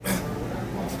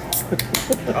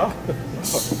Oh.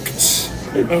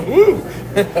 Woo.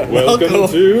 Welcome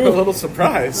to a little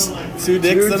surprise. Two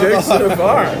dicks in a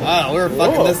bar. Wow, we're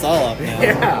fucking this all up now.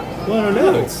 Yeah. Well, I don't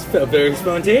know. It felt very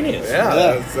spontaneous.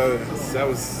 Yeah. That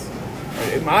was,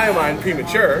 in my mind,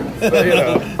 premature. But, you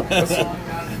know,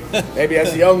 maybe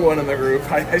as a young one in the group,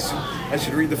 I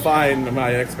should redefine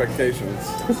my expectations.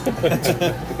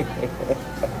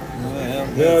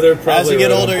 No, they're probably as you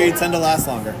get older, you tend to last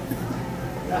longer.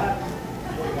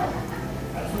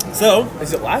 So,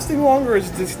 is it lasting longer, or is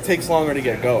it just takes longer to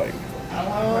get going?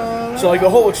 So, like, the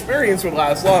whole experience would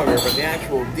last longer, but the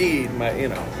actual deed might, you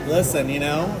know. Listen, you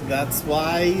know, that's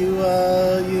why you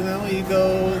go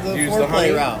the Use the honey.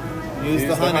 foreplay route. Use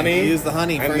the honey. Use the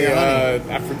honey for your honey.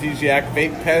 Aphrodisiac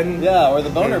vape pen. Yeah, or the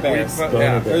boner bears.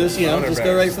 Yeah. Or just, just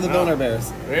go right for the boner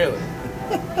bears. Really?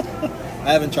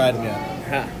 I haven't tried them yet.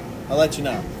 Huh. I'll let you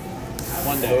know.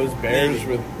 One day. Those bears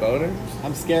Maybe. with boners?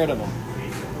 I'm scared of them.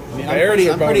 I mean, Bears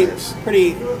or I'm boners?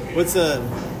 pretty. What's a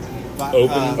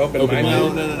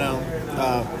Open-minded? No.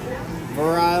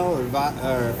 Virile or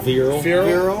Virile?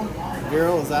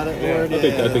 Virile, is that it? Yeah, word? I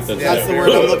think That's the word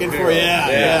I'm looking for.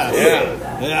 Yeah.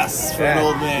 Yes, for an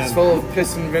old man. It's full of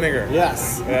piss and vinegar.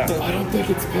 Yes. Yeah. I don't think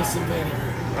it's piss and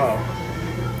vinegar. Oh.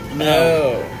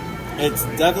 No. It's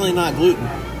definitely not gluten.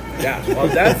 Yeah. Well,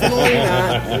 definitely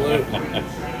not gluten.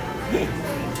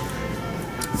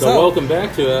 So welcome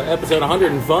back to episode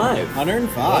 105.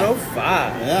 105. 105.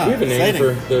 Yeah. Do you have a name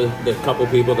for the couple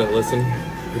people that listen?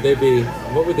 Would they be?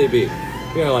 What would they be?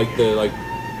 You know, like Taylor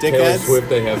Dickheads? Swift.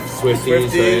 They have Swifties,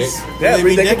 right? Yeah, They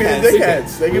be they could be the dickheads.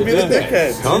 dickheads. They could be the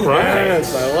dickheads. All right.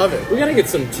 Yes, I love it. We gotta get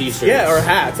some T-shirts. Yeah, or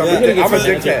hats. I'm Yeah. a We'll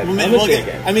dickhead. We'll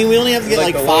get, we only have to get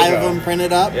Like like the 5 logo. of them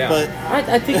printed up, Yeah. but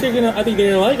I think they're gonna. I think they're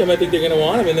gonna like them. I think they're gonna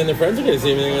want them, and then their friends are gonna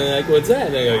see them and they're like, "What's that?"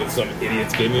 And they go, "Some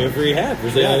idiots gave me a free hat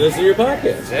for saying I listen to your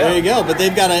podcast." there you go. But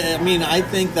they've got to. I mean, I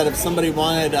think that if somebody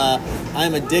wanted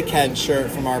 "I'm a dickhead"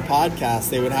 shirt from our podcast,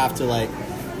 they would have to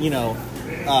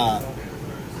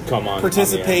Come on,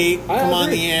 participate, come on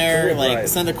the air, like Right.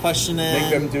 send a question in, Make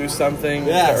them do something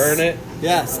Yes. to earn it.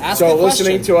 Yes, ask So a question.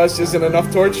 listening to us isn't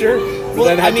enough torture. Well,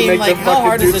 then have I mean, to make like, them how fucking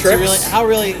hard do is it tricks. to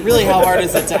really how hard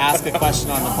is it to ask a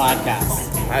question on the podcast?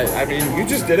 I mean, you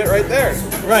just did it right there.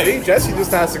 Right. See, Jesse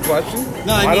just asked a question.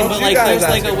 No, I Why mean, don't but you like, guys there's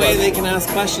ask like a way question? they can ask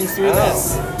questions through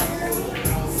this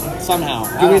somehow.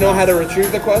 Do we know how to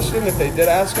retrieve the question if they did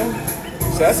ask them?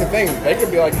 So that's the thing. They could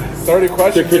be like 30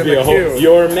 questions There could in be the a whole. queue.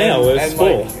 Your mail is and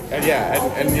full.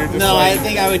 and you're just No, like, I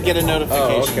think I would get a oh,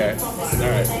 notification. okay.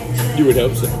 All right. You would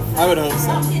hope so. I would hope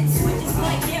so.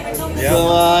 Yeah.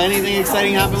 So, anything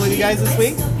exciting happen with you guys this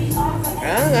week?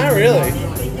 Not really.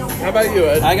 How about you,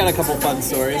 Ed? I got a couple fun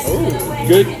stories.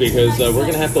 Good, because we're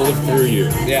gonna have to live through you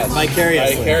Yes.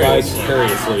 Vicariously.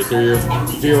 vicariously through your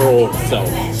virile self.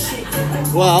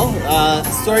 Well,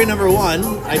 story number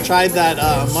 1, I tried that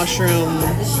mushroom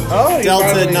you Delta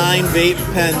finally- 9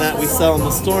 vape pen that we sell in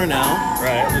the store now.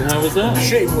 Right. And how was that?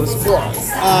 Shameless plug.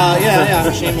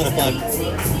 Yeah, shameless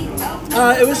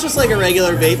plug. It was just like a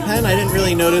regular vape pen. I didn't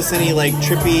really notice any like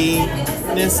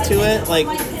trippiness to it, like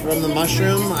from the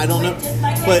mushroom. I don't know,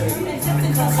 but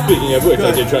Speaking of which,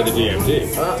 I Good. did try the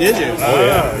DMT. did you?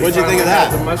 yeah. What'd you think of The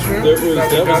that? mushroom? That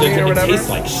was gummy or it whatever? tastes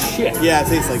like shit. Yeah, it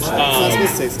tastes like shit. It's not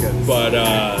supposed to taste good. But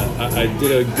I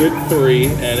did a good 3,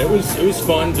 and it was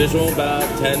fun. Visual about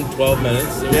 10, 12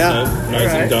 minutes. It was Yeah. nice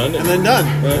Alright. and done. And then done.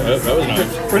 That was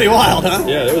nice. Pretty wild, huh?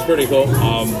 Yeah, that was pretty cool.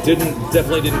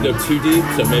 Definitely didn't go too deep,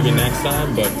 so maybe next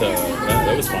time. But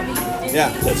that was fun.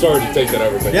 Yeah. Sorry to take that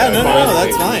over. But Yeah, no, finally,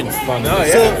 that's fine. Fun. No,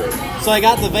 yeah. So I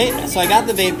got the vape. So I got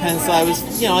the vape pen. So I was,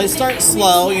 I start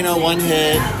slow. 1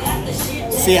 hit.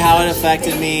 See how it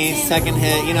affected me. Second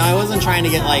hit. I wasn't trying to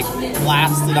get like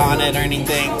blasted on it or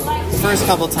anything. The first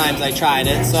couple times I tried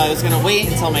it. So I was gonna wait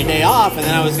until my day off, and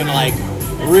then I was gonna like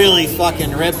really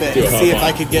fucking rip it Do a and see if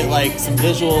hot I could get like some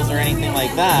visuals or anything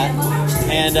like that.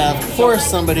 And of course,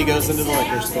 somebody goes into the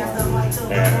liquor store.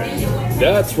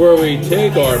 That's where we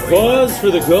take our pause for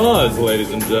the cause,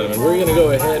 ladies and gentlemen. We're going to go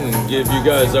ahead and give you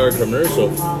guys our commercial.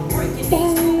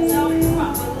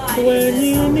 When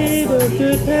you need a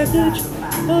good package,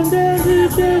 come down to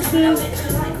Jesse's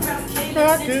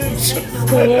Package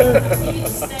Store.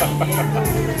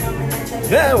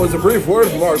 That was a brief word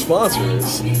from our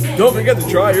sponsors. Don't forget to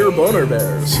try your boner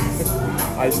bears.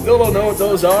 I still don't know what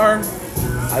those are.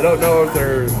 I don't know if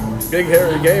they're big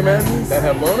hairy gay men that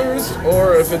have boners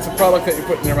or if it's a product that you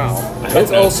put in your mouth.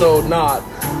 It's not. also not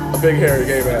a big hairy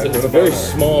gay man. It's with a very boner.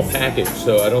 small package,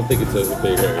 so I don't think it's a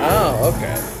big area. Oh,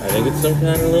 okay. I think it's some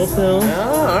kind of little pill.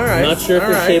 Oh, all right. I'm not sure if all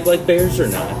they're right. shaped like bears or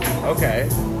not, Okay.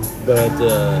 but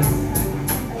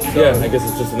yeah, I guess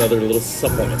it's just another little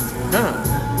supplement.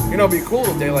 Huh. You know, it'd be cool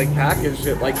if they like packaged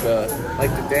it like the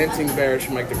dancing bears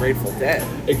from like the Grateful Dead.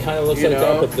 It kind of looks You like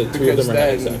know, that, but the two of because them are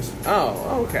having then- sex.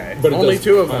 Oh, okay. But it only does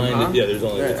two of them, kinda- huh? yeah, there's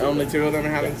only the two. only two of them are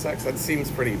having sex. That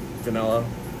seems pretty vanilla.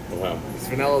 Wow. Is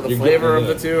vanilla the You flavor get-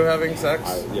 of the two having sex?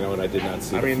 You know what? I did not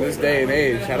see. I the mean, this flavor. day and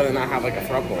age, how do they not have like a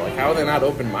throuple? Like, how are they not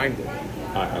open-minded?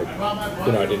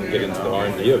 I didn't get into the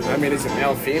R&D of it. I mean, is it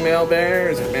male-female bear?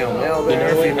 Is it male-male You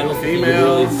bear? know what? I don't think you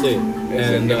Female-female? really see.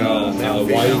 And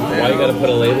why you got to put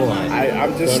a label on it? I'm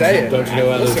just Don't saying. You, don't you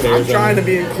know how those Listen, bears I'm trying to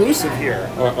be inclusive here.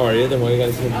 Are you? Then why you got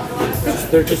to say?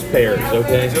 They're just bears,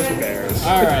 okay? Just bears.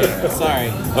 All right, sorry.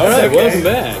 All right, okay. welcome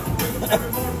back.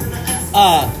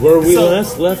 Where we so-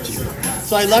 last left you.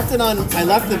 So I left the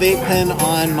vape pen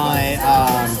on my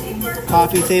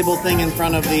coffee table thing in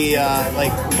front of the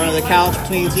in front of the couch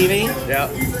between the TV. Yeah.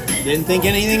 Didn't think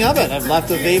anything of it. I've left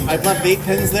vape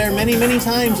pens there many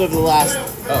times over the last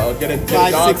Uh-oh, get a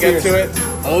 5, dog 6 get years. to it?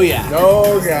 Oh yeah.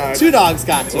 Oh, God. 2 dogs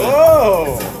got to it.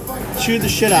 Whoa! Chewed the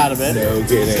shit out of it. No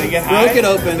They kidding. get high? Broke it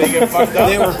open. They get fucked up?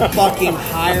 They were fucking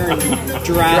higher than giraffe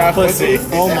Giraffe pussy. pussy?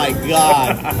 Oh my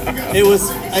god. It was.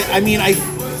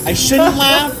 I shouldn't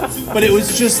laugh, but it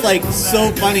was just like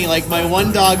so funny. Like my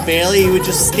one dog Bailey, he would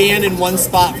just stand in one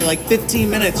spot for like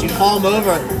 15 minutes. You'd call him over,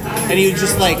 and he would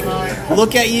just like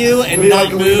look at you and Would he not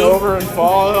like lean move. over and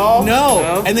fall at all?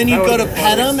 No. And then you'd That go would to be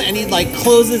pet funny. him, and he'd like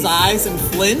close his eyes and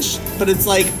flinch. But it's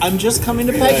like, I'm just coming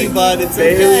to pet Like, you, bud. It's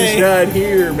Bailey's okay. not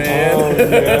here, man.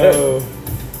 Oh,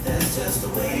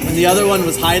 And the other one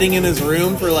was hiding in his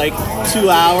room for like 2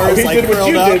 hours, He like did what curled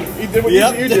you up. did. He did what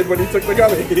Yep. you did when he took the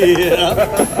gummy.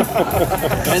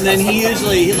 Yeah. And then he's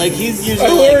usually I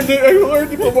learned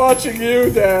it from watching you,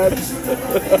 Dad.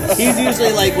 he's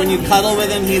usually like when you cuddle with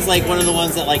him, he's like one of the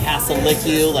ones that like has to lick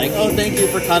you, like, oh, thank you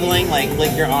for cuddling, like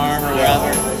lick your arm or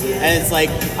whatever. And it's like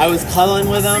I was cuddling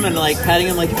with him and like petting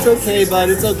him, like it's okay, bud,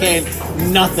 it's okay.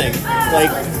 Nothing,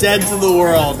 like dead to the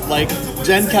world. Like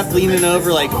Jen kept leaning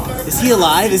over, like, is he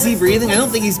alive? Is he breathing? I don't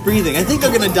think he's breathing. I think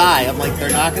they're gonna die. I'm like,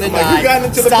 they're not gonna die. Who got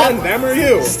into the pen, them or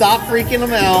you? Stop freaking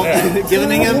him out.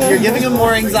 You're giving him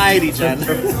more anxiety, Jen.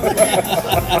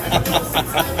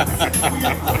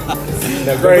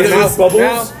 Great. But it was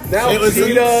bubbles? Now It was-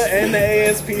 PETA and the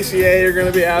ASPCA are going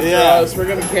to be after Yeah. us. We're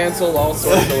going to cancel all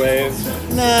sorts of ways.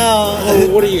 No. Oh,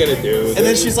 what are you gonna do? And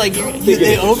then she's like,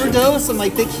 they overdose? I'm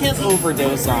like, they can't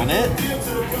overdose on it.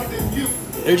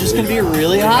 They're just going to be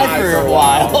really high for a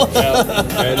while.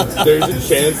 And there's a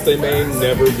chance they may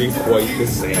never be quite the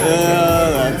same.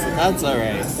 That's all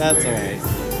right. That's all right.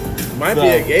 Might be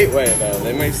a gateway, though.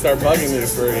 They might start bugging you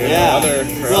for, you know, Yeah. other...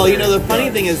 Well, you know, the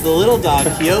funny thing is the little dog,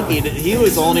 Kyoki, he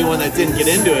was the only one that didn't get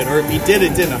into it. Or if he did,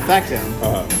 it didn't affect him.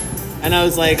 Uh-huh. And I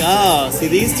was like, oh, see,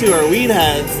 these two are weed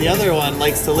heads. The other one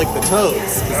likes to lick the toes.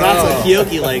 Because that's what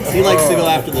Kyoki likes. He likes to go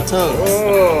after the toes.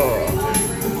 Oh,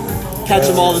 Catch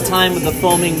him all the time with the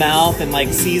foaming mouth and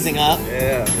like seizing up.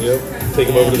 yeah. Yep. Take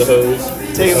him over to the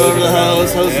hose. Take him over the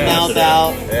hose his Yeah. mouth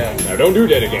out. Yeah. Now don't do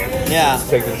that again. Yeah.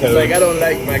 Take the It's toes. like, I don't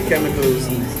like my chemicals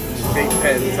and big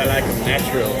pens. I like them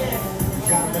natural.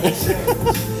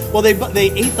 Well, they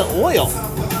ate the oil.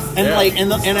 And Yeah. like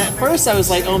and at first I was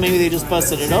like, oh, maybe they just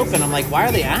busted it open. I'm like, why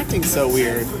are they acting so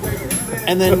weird?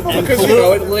 And then and Because, you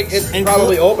know, it's and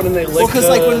probably Kalu- open and they lick well, because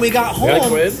like when we got home,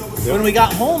 liquid.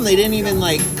 they didn't even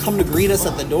like come to greet us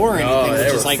at the door or anything, Oh, they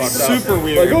which were is like fucked up. super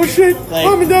weird. Like, oh shit, Like,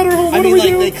 Mom and Dad are home. What I mean, do we like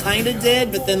do? they kind of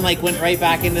did, but then like went right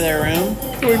back into their room.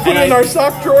 Do we put and it in I- our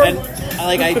sock drawer? And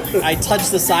I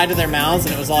touched the side of their mouths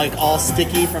and it was all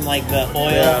sticky from like the oil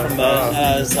Yeah, from the. And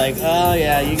I was like, oh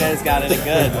yeah, you guys got it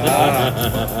good.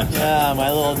 Yeah,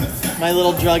 my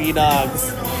little druggy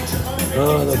dogs.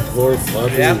 Oh, the poor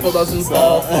puppies. The apple doesn't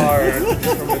fall far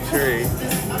from the tree.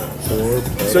 Poor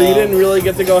puppies. So you didn't really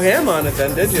get to go ham on it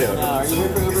then, did you? Are you here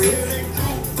for Uber Eats?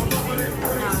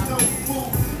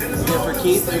 Here for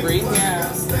Keith, Uber Eats? Yeah.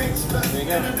 There you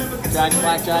go.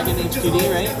 Black Dragon HQD,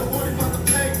 right?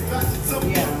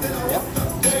 Yep.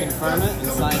 Just confirm it and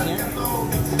sign here.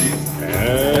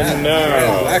 And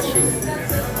now, Actually,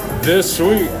 this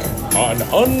week on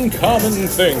Uncommon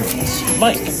Things.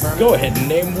 Mike, go ahead and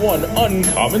name one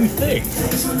uncommon thing.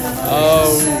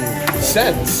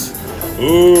 sense.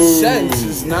 Ooh. Sense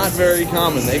is not very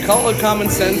common. They call it common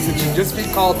sense. It should just be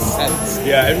called sense.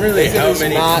 Yeah, and really, It how is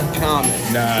many? not common.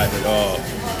 Not at all.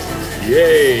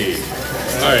 Yay.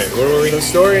 Alright, where were we? So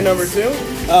story number 2?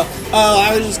 Oh,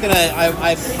 I was just gonna.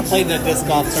 I played in a disc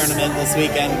golf tournament this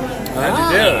weekend.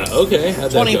 How'd you do? Okay.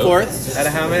 How'd that go? 24th, Out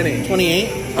of how many?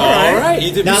 28. Alright,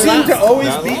 you did Not You seem to last. always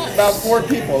Not beat last. about 4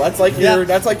 people. That's like Yeah.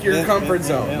 your Yeah, comfort yeah,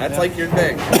 zone. yeah, That's yeah. like your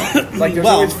thing. Like there's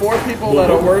Well- always 4 people that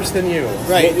are worse than you.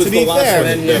 Right. What was To be the last fair,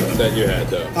 one that you had,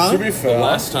 though? Huh? To be The fair.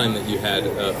 last time that you had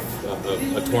a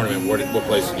a tournament, what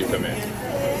place did you come in?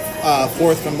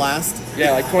 Fourth from last.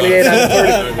 Yeah, like 28 out of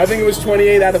 30. I think it was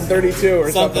 28 out of 32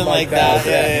 or something like that.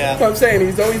 Yeah. That's what I'm saying.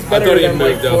 He's always I better thought he than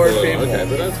like moved up a 4 little. people. Okay,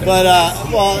 but that's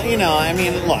But, well, you know, I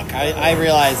mean, look, I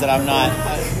realize that I'm not,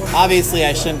 obviously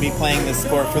I shouldn't be playing this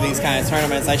sport for these kind of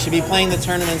tournaments. I should be playing the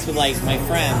tournaments with, like, my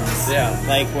friends. Yeah.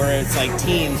 Like, where it's, like,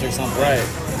 teams or something. Right.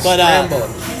 But, Scramble.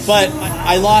 but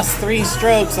I lost 3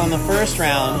 strokes on the first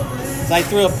round. So I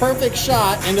threw a perfect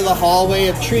shot into the hallway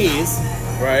of trees.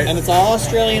 Right. And it's all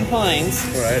Australian pines.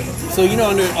 Right. So, you know,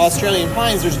 under Australian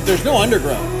pines, there's no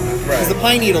undergrowth. Because the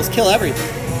pine needles kill everything.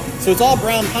 So it's all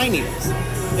brown pine needles.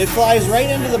 It flies right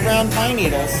into the brown pine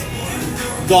needles.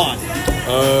 Gone.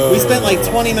 We spent like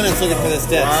 20 minutes looking for this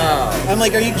disc. Wow. I'm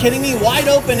like, are you kidding me? Wide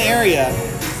open area.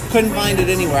 Couldn't find it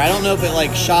anywhere. I don't know if it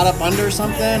like shot up under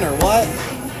something or what.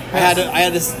 I had to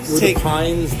Were take... the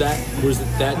pines was it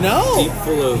that No. deep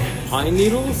full of pine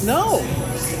needles? No.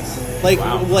 Like,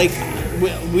 Wow. like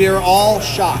we are all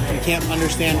shocked. We can't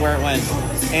understand where it went.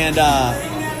 And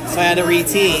so I had to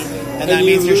re-tee. And that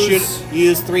you means you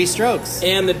use 3 strokes.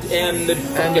 And the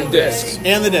fucking discs.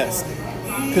 And the disc.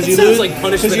 Because It you sounds lose, like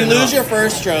punishment you enough. lose your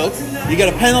first stroke, you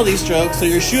get a penalty stroke, so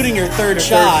you're shooting your third First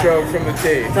shot stroke from the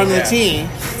tee. from the Yeah. tee.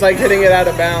 It's like hitting it out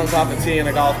of bounds off a tee in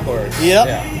a golf course. Yep.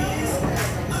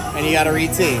 Yeah. And you got to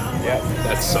re-tee. Yep.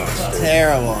 That sucks. Dude.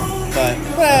 Terrible, but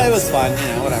well, it was fun, you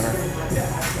know, whatever.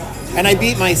 And I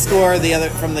beat my score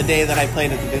from the day that I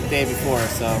played it the day before,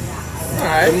 so All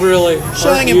right. And really,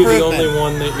 Showing aren't you the improvement. only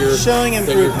one that you're Showing that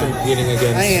you're improvement. competing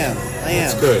against? I am.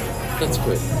 That's good. That's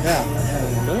good. Yeah.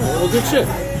 All right, well, good shit.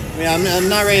 I mean, I'm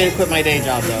not ready to quit my day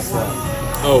job though. So.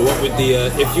 Oh, what would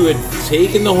if you had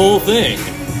taken the whole thing,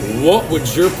 what would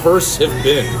your purse have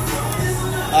been?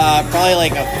 Probably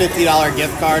like a $50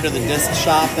 gift card to the disc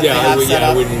shop that they I have set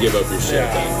up. wouldn't give up your shit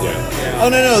Yeah. then. Yeah. Oh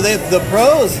no, the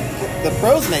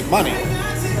pros make money.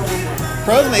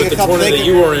 Pros make But a the couple. tournament They that can,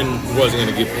 you were in wasn't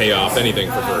going to pay off anything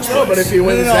for first place. No, but if he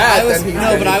wins no, that, I was- then he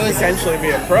no, but I could was- potentially be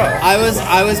a pro. I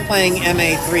was playing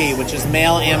MA3, which is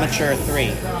male amateur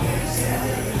 3,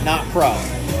 not pro.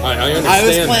 I understand. I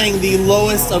was that. playing the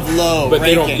lowest of low. But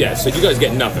they don't. ranking. Yeah, so you guys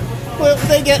get nothing. Well,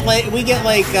 we get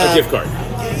like A gift card.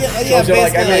 Yeah, So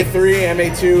like basically MA3,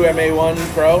 MA2, MA1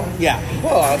 pro? yeah.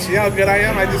 Whoa, see how good I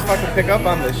am? I just fucking pick up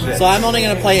on this shit. So I'm only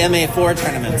gonna play MA4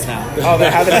 tournaments now. Oh, they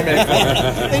have it in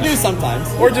MA4. They do sometimes.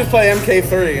 Or just play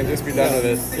MK3 and just be done with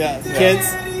it. Yeah, kids.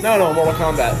 No, Mortal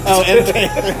Kombat. Oh, MK.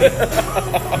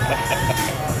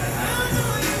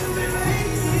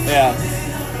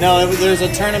 Yeah. No, there's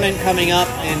a tournament coming up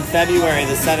in February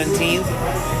the 17th.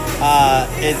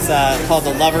 It's called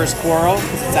the Lovers Quarrel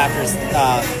because it's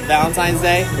after Valentine's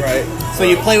Day. Right. So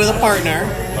you play with a partner,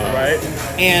 Right.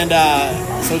 and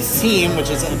so it's team, which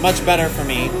is much better for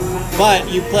me. But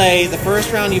you play the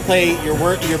first round, you play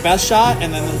your best shot,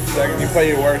 and then the Second, you play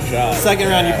your worst shot. second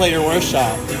round you play your worst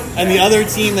shot. And the other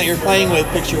team that you're playing with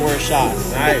picks your worst shot.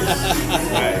 Nice.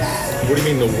 Nice. What do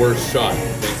you mean the worst shot?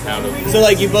 Out of So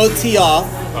like you both tee off,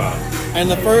 and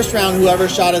the first round, whoever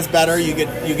shot is better, you get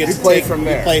You to play take, from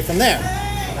there. You play from there.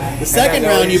 The second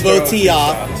then round, you both throw tee two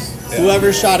off. shots. Yeah.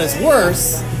 Whoever's shot is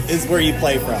worse is where you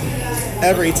play from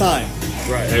every time.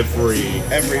 Right. every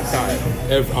time.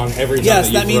 on every time Yes,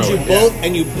 that that means throw you it. both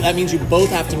that means you both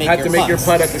have to make Have your to make your putts.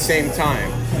 putt at the same time.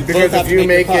 both Because have if to you make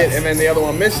make your it putts. and then the other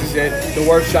one misses it, the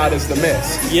worst shot is the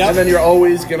miss. Yep. And then you're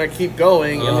always going to keep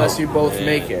going unless you both man.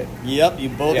 make it. Yep, you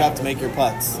both Yeah. have to make your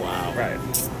putts. Wow. Right.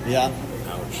 Yeah,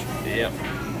 Ouch. Yep.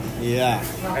 yeah.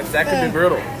 That could be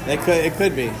brutal. It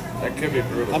could be. That could be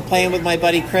brutal. I'm playing with my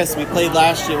buddy Chris. We played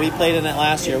last year. We played in it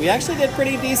last year. We actually did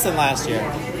pretty decent last year.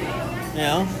 You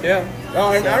know? Yeah. Oh,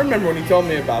 I remember when you told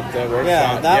me about the worst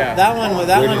Yeah, shot. that one Where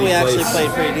did we you actually place? played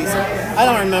pretty decent. I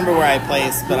don't remember where I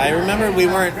placed, but I remember we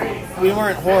weren't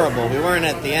horrible. We weren't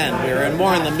at the end. We were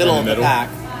more in the middle of the middle? pack,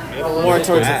 more towards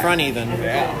the pack. front even.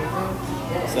 Yeah.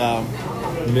 So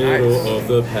Middle of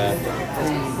the pack.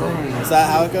 is that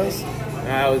how it goes?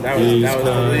 That was He's the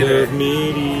kind leader. of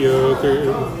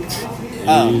mediocre.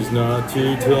 Oh. He's not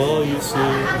too tall, you see.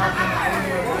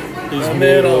 He's The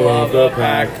middle of the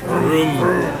pack. Room.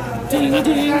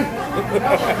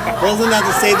 Wasn't that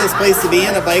the safest place to be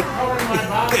in a bike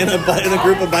in a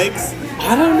group of bikes?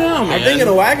 I don't know, man. I'm thinking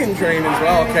a wagon train as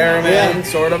well. Caravan, Yeah.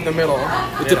 sort of the middle.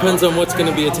 It depends on what's going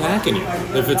to be attacking you.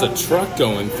 If it's a truck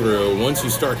going through, once you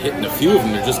start hitting a few of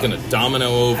them, they're just going to domino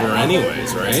over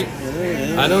anyways, right?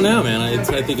 I don't know, man.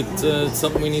 I think it's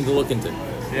something we need to look into.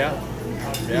 Yeah.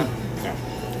 Yeah.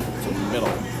 Middle.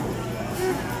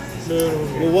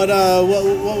 Well,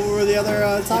 what were the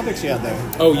other topics you had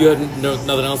there? Oh, you had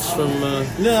nothing else from? No,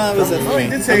 that was it. Oh, he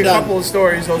did say I'm a done. couple of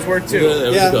stories. Those work too. That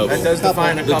was Yeah. a couple. That does Couple.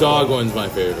 define a The couple. dog one's my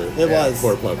favorite. It was.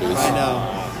 Poor puppies. I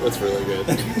know. That's really good.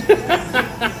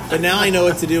 But now I know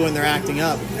what to do when they're acting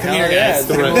up. Come Hell here, yeah, guys.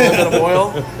 give him a little bit of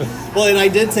oil. Well, and I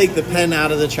did take the pen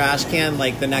out of the trash can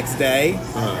like the next day,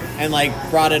 and like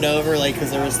brought it over like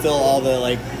because there was still all the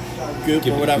like goop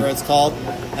or whatever it's called.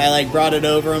 I like brought it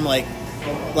over them, like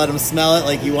let them smell it,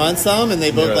 like you want some, and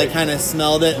they both Right. like kind of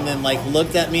smelled it and then like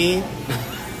looked at me,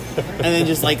 and then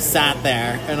just like sat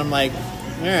there, and I'm like,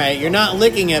 all right, you're not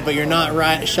licking it, but you're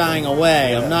not shying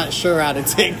away. I'm not sure how to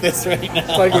take this right now.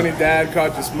 It's like when your dad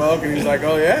caught you smoke and he's like,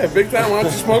 "Oh yeah, big time. Why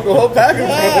don't you smoke a whole pack in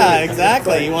front of me?" Yeah,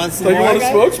 exactly. You want some Like, you more? want to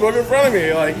guys? smoke? Smoke in front of me.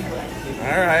 You're like,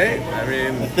 all right. I I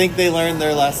mean, think they learned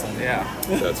their lesson. yeah.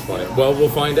 That's funny. Well, we'll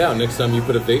find out next time you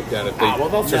put a vape down. If they Well,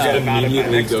 they'll just forget about it by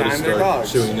immediately next go to time they're start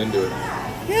dogs. chewing into it.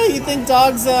 Yeah, you think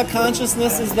dogs'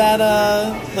 consciousness is that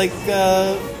like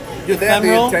Dude, they have the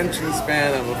ephemeral? attention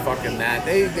span of a fucking gnat.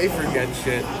 They forget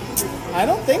shit. I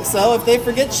don't think so. If they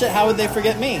forget shit, how would they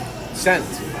forget me? Scent.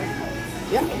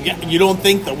 Yeah. You don't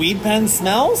think the weed pen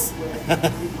smells?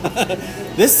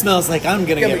 This smells like I'm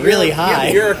gonna get but really you're- high. Yeah,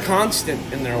 but you're a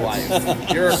constant in their life.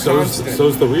 You're a constant.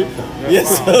 So's the weed pen.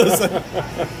 Yes.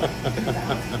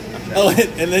 Oh,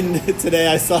 and then today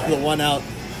I saw the one out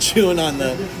chewing on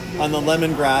the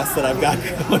lemongrass that I've got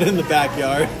growing in the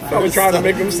backyard. Probably trying to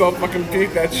make himself fucking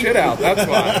puke that shit out. That's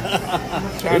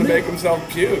why. Trying to make himself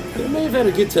puke. They may have had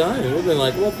a good time. It would have been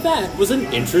like, well, that was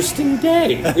an interesting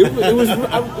day.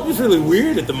 It was really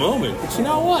weird at the moment, but you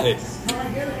know what?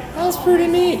 That was pretty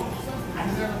neat.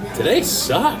 Today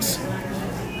sucks.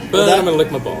 But I'm gonna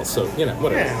lick my balls, so you know,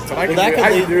 whatever. Yeah, so I can, Well, that do, could I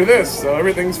can lead- do this, so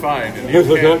everything's fine. And you Here's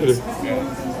what I can't. can do.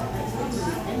 Yeah.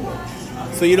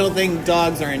 So you don't think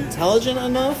dogs are intelligent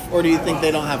enough, or do you think they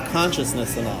don't have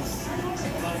consciousness enough?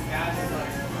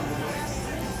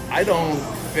 I don't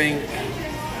think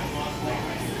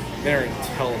they're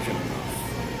intelligent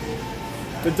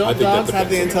enough. But I don't think that dogs have the depends on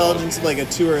the intelligence of like a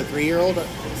 2 or a 3-year-old or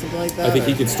something like that? I think or?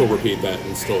 he can still repeat that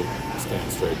and still stand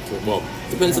straight. Well,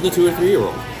 depends on the 2 or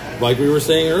 3-year-old. Like we were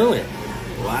saying earlier.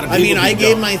 A lot of I mean, people I do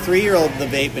gave don't. my 3-year-old the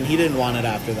vape, and he didn't want it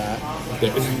after that.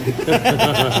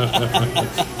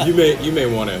 you may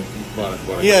want to.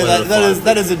 Yeah,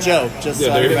 that is a joke. Just Yeah,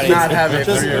 so there you go. everybody. Not have a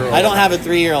just, 3-year-old. I don't have a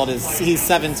 3-year-old. He's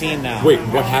 17 now. Wait,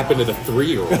 what happened to the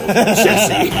 3-year-old?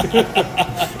 Jesse.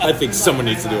 I think someone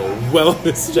needs to do a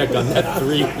wellness check on that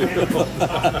 3-year-old.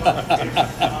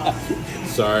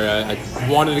 Sorry, I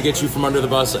wanted to get you from under the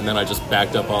bus, and then I just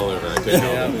backed up all over. I couldn't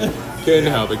help it.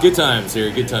 Couldn't help it. Good times here.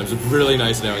 Good times. Really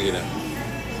nice knowing you now.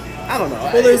 I don't know.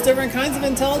 Well, there's different kinds of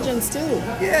intelligence too.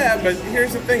 Yeah, but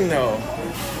here's the thing, though.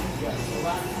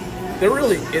 There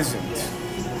really isn't.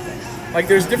 Like,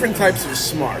 there's different types of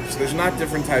smarts. There's not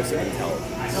different types of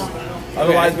intelligence.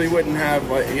 Otherwise, we wouldn't have,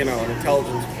 like, an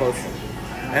intelligence quotient.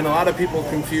 And a lot of people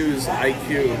confuse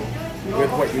IQ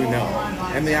with what you know.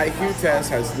 And the IQ test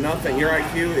has nothing. Your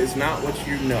IQ is not what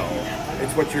you know.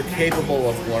 It's what you're capable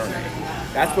of learning.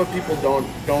 That's what people don't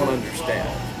understand,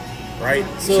 right?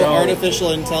 So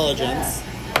artificial intelligence.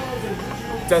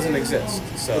 doesn't exist.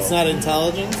 So It's not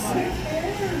intelligence.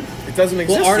 it doesn't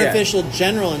exist Well, yet. artificial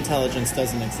general intelligence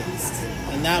doesn't exist,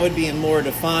 and that would be a more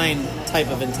defined type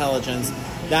of intelligence.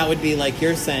 That would be like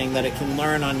you're saying that it can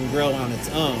learn on and grow on its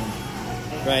own,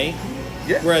 right?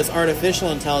 Yeah. Whereas artificial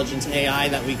intelligence AI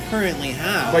that we currently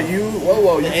have, But you,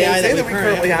 whoa, you The can't AI say that that we we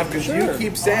currently currently have because sure. you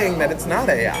keep saying that it's not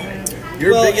AI.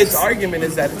 Your Well, biggest it's- argument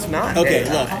is that it's not okay,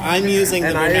 AI. look, I'm using the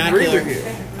And I agree vernacular. with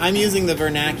you. I'm using the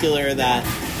vernacular that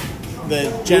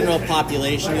the general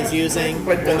population is using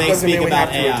But when that they doesn't speak mean we about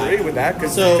have to AI. agree with that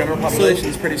because So- the general population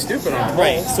is pretty stupid on the whole.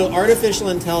 Right. So artificial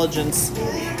intelligence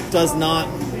does not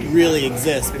really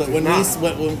exist, but when does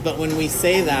when we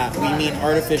say that, we mean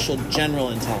artificial general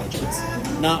intelligence,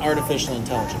 not artificial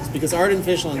intelligence, because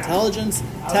artificial intelligence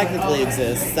technically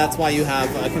exists. That's why you have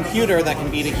a computer that can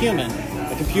beat a human.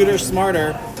 A computer is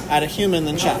smarter at a human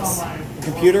than chess. A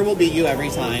computer will beat you every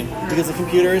time because the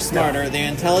computer is smarter. The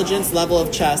intelligence level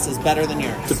of chess is better than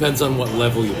yours. Depends on what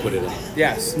level you put it on.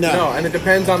 Yes. No. And it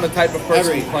depends on the type of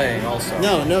person Every- playing also.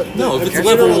 No, No, the if it's computer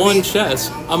level will 1 beat- chess,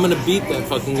 I'm gonna beat that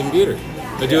fucking computer.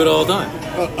 I do it all the time.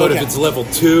 But if okay. it's level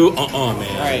 2, man.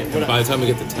 right, And by the time we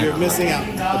get to 10, You're I'm missing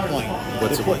like, out the point.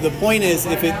 What's the point? The point is,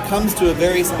 if it comes to a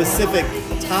very specific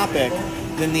topic,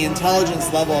 then the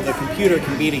intelligence level of a computer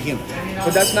can beat a human.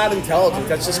 But that's not intelligence.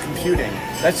 That's just computing.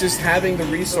 That's just having the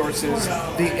resources,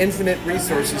 the infinite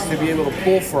resources to be able to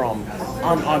pull from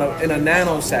in a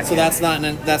nanosecond. So that's not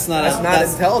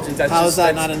intelligence. How is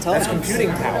that not intelligence? That's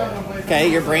computing power.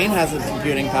 Okay, your brain has a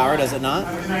computing power, does it not?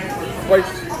 Like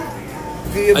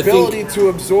the ability to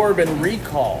absorb and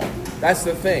recall. That's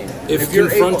the thing. If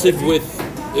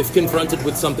confronted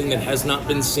with something that has not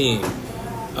been seen,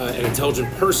 an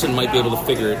intelligent person might be able to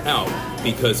figure it out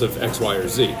because of X, Y, or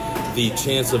Z. The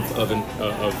chance of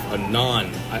a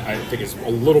non, I think, is a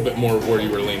little bit more where you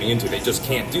were leaning into. They just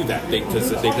can't do that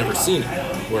because they've never seen it,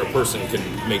 where a person can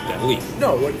make that leap.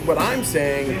 No, what I'm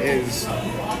saying is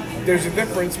there's a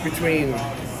difference between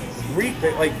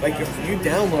like if you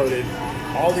downloaded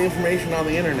all the information on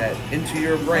the internet into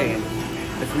your brain.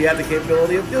 If we had the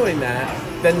capability of doing that,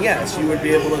 then yes, you would be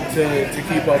able to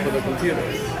keep up with a computer.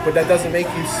 But that doesn't make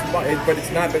you smart.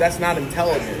 But that's not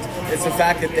intelligence. It's the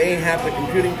fact that they have the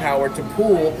computing power to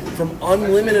pull from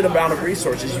unlimited amount of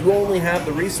resources. You only have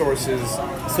the resources.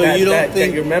 So you don't think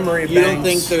that your memory you banks don't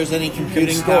think there's any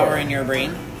computing power in your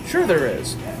brain? Sure, there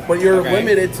is. But you're Okay.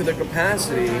 limited to the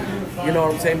capacity. You know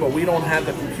what I'm saying? But we don't have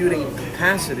the computing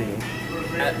capacity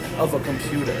of a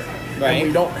computer. Right. And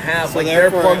we don't have, So they're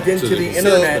therefore- plugged into the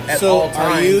internet at all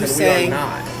times, and we are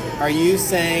not. Are you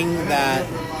saying that,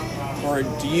 or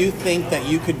do you think that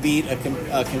you could beat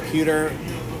a computer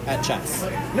at chess?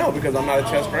 No, because I'm not a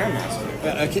chess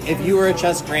grandmaster. If you were a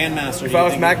chess grandmaster, If do you I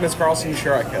was think- Magnus Carlsen,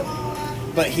 sure I could.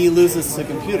 but he loses to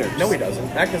computers. No, he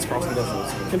doesn't. Magnus Carlsen doesn't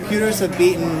lose. Computers have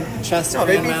beaten chess No,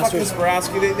 they beat fucking grandmasters.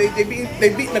 Swarovski.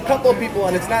 They've beaten a couple of people,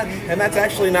 and that's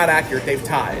actually not accurate. They've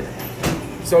tied.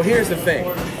 So here's the thing,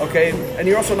 okay? And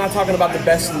you're also not talking about the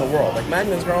best in the world. Like,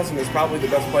 Magnus Carlsen is probably the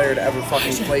best player to ever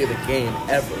fucking play the game,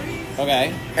 ever.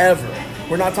 Okay. Ever.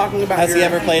 We're not talking about... Has he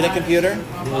ever played a computer?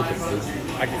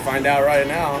 I can find out right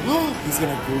now. He's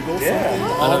gonna Google Yeah. something.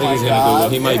 I don't think he's gonna Google.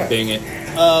 He might Bing it.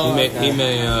 Oh, He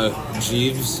may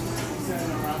Jeeves.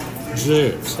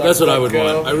 That's what I would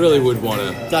want. I really would want to.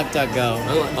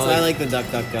 DuckDuckGo. I I like the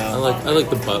DuckDuckGo. I like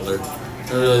the butler.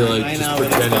 I really like I just know, but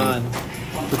it's gone.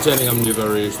 pretending I'm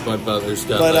Nouveau Riche. My butler's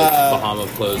got But, Bahama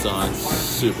clothes on.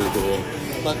 Super cool.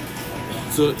 But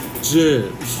So,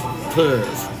 James,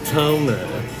 please tell me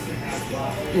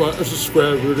what is the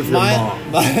square root of your mom?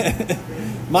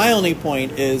 my only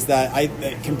point is that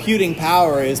that computing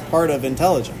power is part of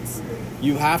intelligence.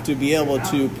 You have to be able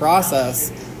to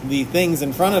process the things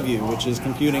in front of you, which is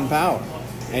computing power.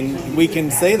 And we can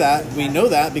say that, we know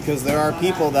that, because there are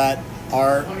people that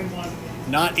are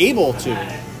not able to.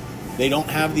 They don't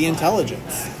have the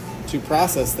intelligence to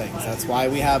process things. That's why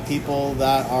we have people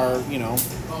that are,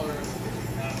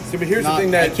 See, but here's not, the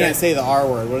thing that... I can't say the R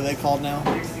word. What are they called now?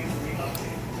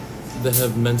 That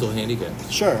have mental handicaps.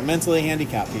 Sure, mentally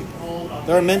handicapped people.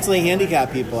 There are mentally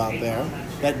handicapped people out there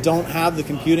that don't have the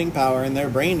computing power in their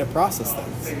brain to process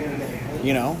things.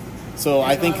 So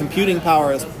I think computing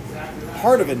power is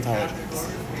part of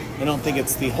intelligence. I don't think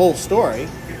it's the whole story,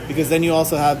 because then you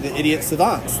also have the idiot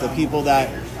savants, the people that,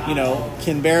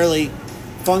 can barely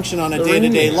function on a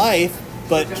day-to-day life,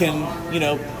 but can,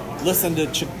 listen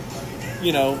to,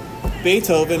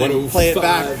 Beethoven and play it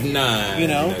back,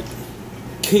 1059,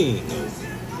 King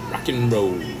of rock and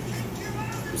roll.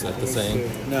 Was that the saying?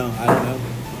 No, I don't know.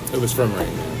 It was from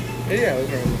Rain Man. Yeah,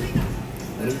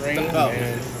 it was Rain Oh.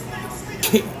 Man.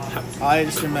 I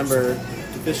just remember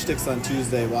fish sticks on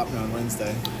Tuesday, Wapner on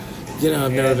Wednesday.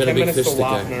 I've never been a 10 big minutes fish to stick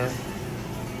guy.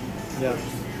 Wapner. Yeah.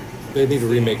 They need to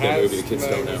remake that movie. The kids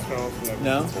don't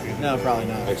know. No, probably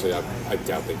not. Actually, I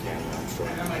doubt they can. I'm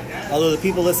sure. Although the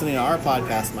people listening to our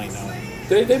podcast might know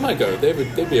it. They might go.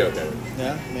 They'd be okay.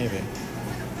 Yeah, maybe.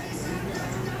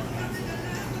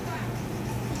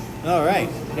 All right.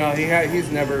 No,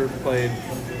 he's never played...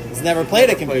 He's never played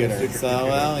a Never played a computer, super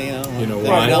so You know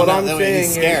then why? we don't What know- I'm then saying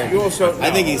he's scared. is you also...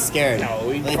 I think he's scared. No, I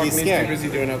think fucking he's too scared. busy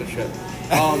doing other shit.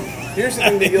 Here's the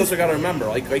thing that you also got to remember.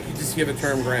 Like you just hear the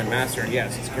term grandmaster, and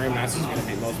yes, grandmaster is going to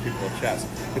be most people at chess.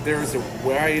 But there is a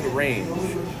wide range,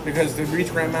 because to reach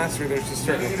grandmaster, there's just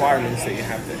certain requirements that you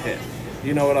have to hit.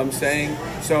 You know what I'm saying?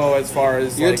 So as far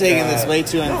as You're taking this way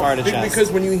too far to chess. Because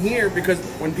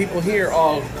when people hear,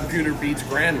 oh, computer beats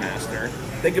grandmaster,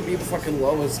 they could be the fucking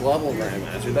lowest level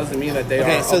grandmaster. It doesn't mean that they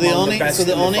are So the among only the best so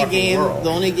the in only fucking game world. the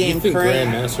only game You think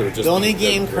Grandmaster would current just the only be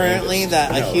game the currently greatest?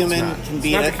 that No, a it's human not. can It's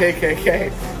beat not it. the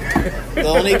KKK. The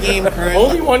only game currently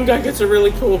Only one guy gets a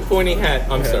really cool pointy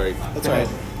hat. I'm sorry. That's right.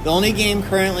 The only game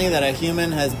currently that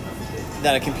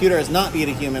a computer has not beat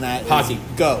a human at Hockey. is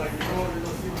Go.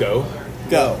 Go.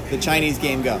 Go. The Chinese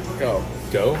game Go. Go.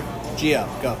 Go. Geo.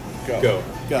 Go. Go. Go.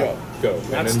 Go. Go. Go. Not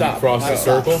And then stop. you cross Not the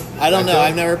stop. circle? I don't That know. go?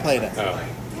 I've never played it. Oh.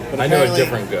 But I know a apparently-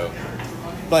 different go.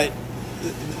 But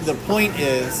the point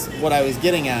is, what I was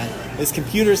getting at is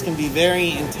computers can be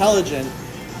very intelligent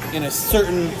in a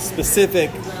certain specific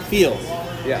field.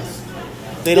 Yes.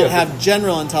 They don't Yeah, have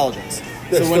general intelligence.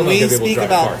 They're So still when not we gonna be able to speak drive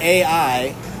about cars.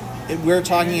 AI, we're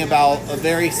talking about a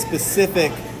very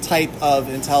specific type of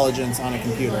intelligence on a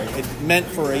computer. It's meant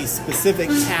for a specific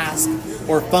task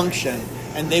or function,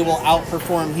 and they will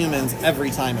outperform humans every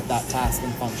time at that task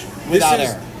and function without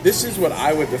error. This is what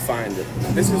I would define it.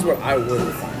 This is what I would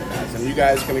define it as, and you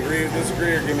guys can agree or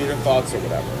disagree or give me your thoughts or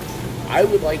whatever. I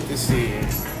would like to see,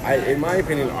 in my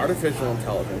opinion, artificial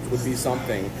intelligence would be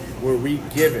something where we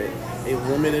give it a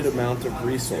limited amount of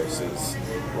resources,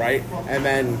 right? And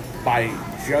then by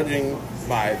judging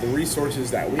by the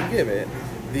resources that we give it,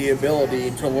 the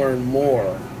ability to learn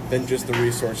more than just the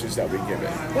resources that we give it.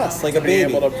 Yes, like to a be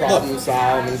baby. able to problem Look,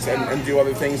 solve and do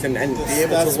other things and be able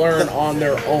that's to learn the- on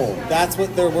their own. That's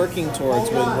what they're working towards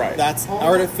with Right. that's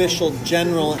artificial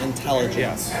general intelligence.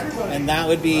 Yes. And that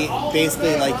would be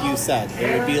basically like you said.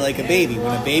 It would be like a baby.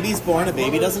 When a baby's born, a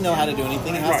baby doesn't know how to do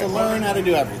anything. It has to Right. learn how to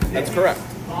do everything. That's correct.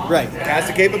 Right. It has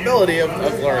the capability of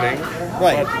learning.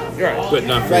 Right. But you're right. But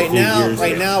not for a Right few now, years.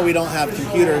 right now we don't have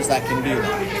computers that can do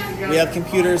that. We have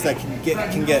computers that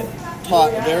can get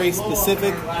taught a very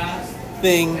specific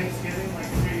thing,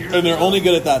 and they're only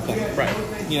good at that thing. Right.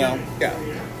 You know, Yeah.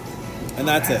 and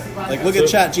that's it. Like look at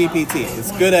ChatGPT.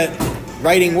 It's good at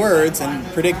writing words and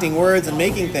predicting words and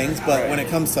making things, but Right. when it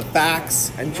comes to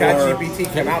facts And or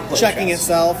ChatGPT cannot play checking chess.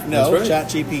 itself, no, That's right.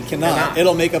 ChatGPT cannot. Cannot.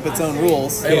 It'll make up its own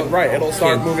rules. It'll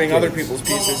start Can't- moving can't. other people's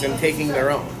pieces and taking their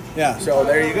own. Yeah. So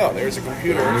there you go. There's a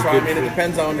computer. So I mean, it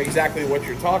depends on exactly what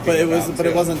you're talking But about.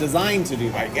 it wasn't designed to do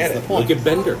that. I get That's it. the point. Look at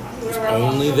Bender. It was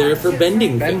only there for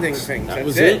bending bending things. things. That That's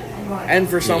was it. it. And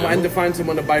for someone, know? and to find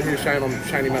someone to bite his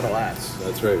shiny metal ass.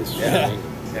 That's right. It's Yeah.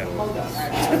 Yeah.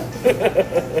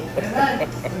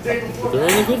 They're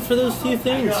only good for those few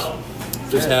things.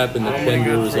 Just happened that Only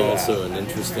Bender good was for that. also an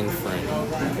interesting friend.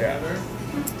 Yeah.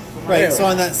 Right. Yeah. So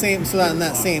on that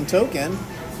same token,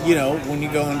 you know, when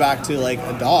you're going back to like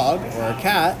a dog or a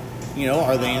cat, you know,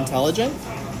 are they intelligent?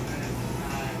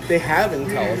 They have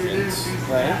intelligence.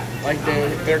 Right. Like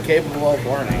they're capable of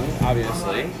learning,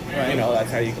 obviously. Right. You know,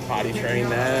 that's how you can potty train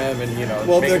them, and you know.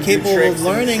 Well, if make they're them do capable tricks of and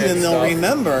learning, shit then they'll stuff.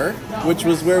 remember, which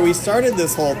was where we started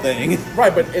this whole thing.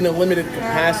 Right, but in a limited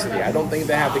capacity. I don't think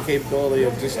they have the capability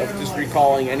of just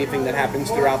recalling anything that happens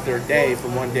throughout their day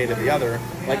from one day to the other,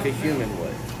 like a human would.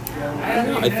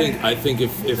 I think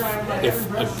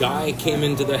if a guy came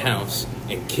into the house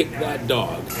and kicked that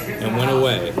dog and went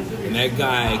away, and that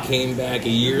guy came back a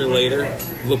year later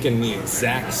looking the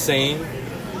exact same,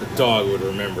 the dog would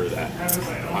remember that.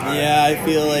 Yeah, I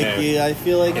feel like Yeah.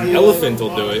 An you. elephant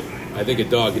will do it. I think a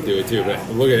dog could do it too, but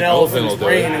look at an An elephant will elephant's do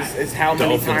brain it. is how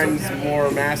many Dolphins times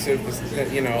more massive,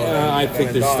 you know. I than think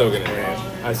a they're dog's still gonna. brain.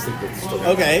 I think they're still gonna.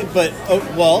 Okay, but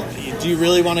well, do you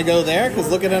really want to go there? Because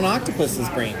look at an octopus's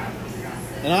brain.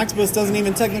 An octopus doesn't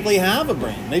even technically have a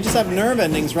brain. They just have nerve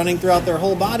endings running throughout their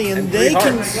whole body, and And they three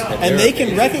can hearts. they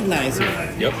can recognize you.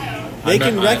 Yep. They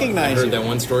can recognize I heard you. that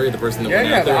one story. The person that Yeah, went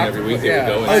yeah, out there the and every week octopus, they would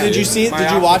yeah. go. Oh, and did you see it? My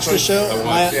Did you watch the octopus- show? I watched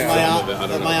My some of it. I don't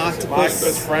know my what it was. My octopus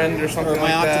octopus friend or something or like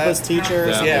my octopus that. teacher or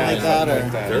Yeah. something Yeah, like that. something Or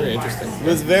like that. Very interesting. it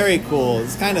was very cool.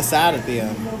 It's kind of sad at the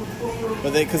end,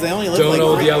 but because they only live Don't like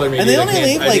know three- the other media. and they I only can't-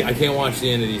 live like I can't watch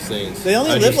the end of these things. they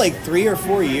only I live just- like 3 or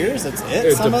 4 years. That's it.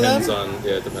 It Some of them. depends on.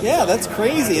 Yeah, it depends. Yeah, on that's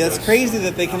crazy. That's crazy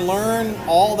that they can learn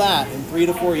all that in 3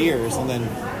 to 4 years and then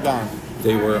gone.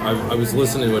 They were. I was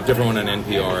listening to a different one on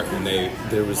NPR, and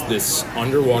there was this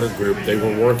underwater group. They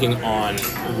were working on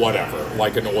whatever,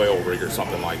 like an oil rig or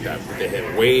something like that. But they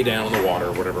hit way down in the water,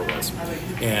 or whatever it was,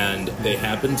 and they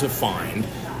happened to find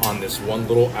on this one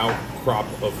little outcrop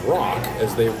of rock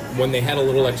when they had a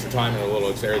little extra time and a little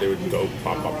extra area, they would go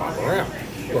pop around.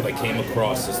 Well, they came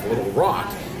across this little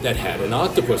rock that had an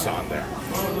octopus on there,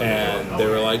 and they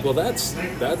were like, "Well, that's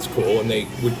cool," and they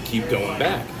would keep going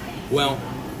back. Well,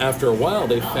 after a while,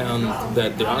 they found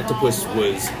that the octopus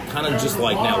was kind of just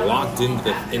like now locked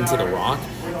into the rock,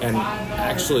 and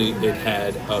actually it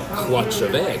had a clutch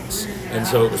of eggs, and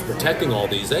so it was protecting all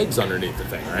these eggs underneath the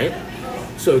thing, right?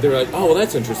 So they're like, "Oh, well,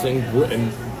 that's interesting,"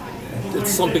 and it's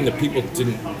something that people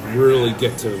didn't really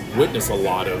get to witness a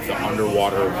lot of the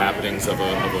underwater happenings of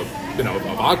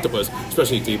of octopus,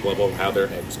 especially deep level, of how their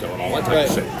eggs go and all that type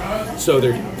of shit. So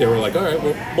they were like, all right,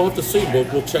 well, we'll have to see.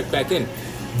 We'll check back in.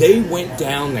 They went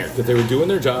down there because they were doing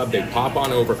their job. They pop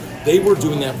on over. They were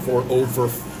doing that for over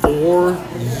 4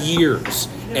 years,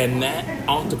 and that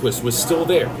octopus was still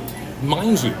there.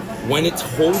 Mind you, when it's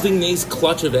holding these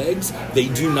clutch of eggs, they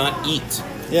do not eat.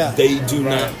 Yeah.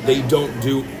 They don't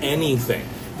do anything.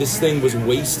 This thing was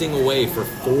wasting away for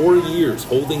 4 years,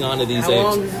 holding on to these How eggs.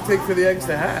 long does it take for the eggs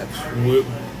to hatch?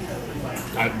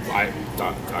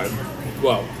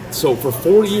 Well, so for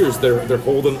 4 years they're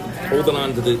holding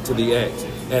on to the eggs,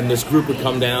 and this group would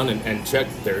come down and check.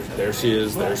 There she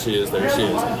is.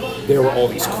 There were all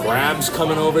these crabs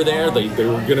coming over there. They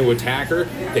were going to attack her.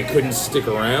 They couldn't stick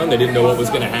around. They didn't know what was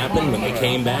going to happen. When they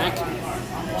came back,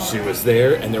 she was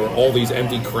there, and there were all these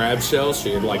empty crab shells.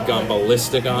 She had like gone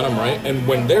ballistic on them, right? And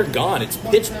when they're gone, it's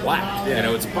pitch black. You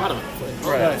know, it's bottom of the cliff.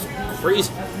 Right. It's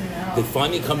crazy. They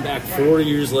finally come back 4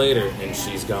 years later, and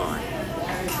she's gone.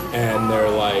 And they're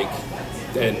like,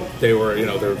 and they were,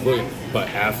 they're looking, but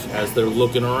as they're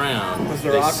looking around, Was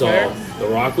the they rock saw there? the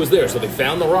rock was there. So they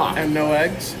found the rock. And no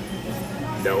eggs?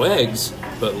 No eggs,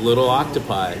 but little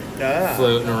octopi Ah.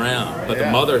 floating around. But the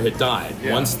Yeah. mother had died.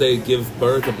 Yeah. Once they give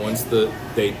birth and once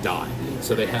they die.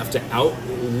 So they have to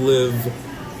outlive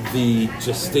the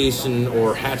gestation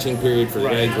or hatching period for the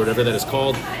Right. eggs, whatever that is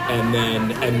called, and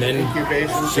then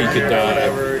Incubation she period could or die.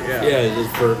 whatever, yeah. just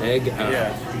for egg.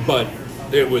 Yeah. But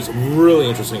it was a really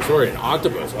interesting story. An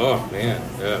octopus, oh man,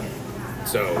 yeah.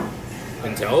 So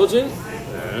intelligent.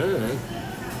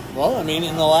 Well, I mean,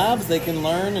 in the labs, they can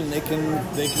learn and they can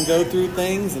go through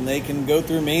things and they can go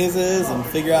through mazes and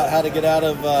figure out how to get out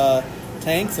of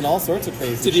tanks and all sorts of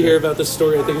crazy. Did you hear about this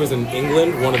story? I think it was in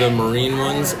England, one of the marine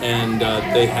ones, and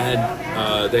they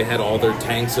had all their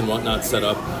tanks and whatnot set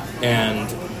up, and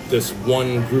this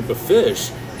one group of fish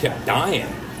kept dying.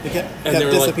 They kept And they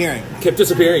were disappearing. Kept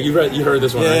disappearing. You heard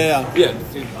this one, Yeah, right? Yeah.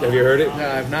 Have you heard it? No,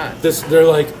 I've not. They're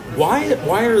like, why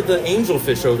are the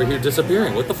angelfish over here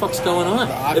disappearing? What the fuck's going on?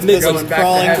 Octopus makes was Going back to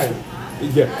crawling. heaven.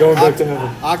 Yeah, going back to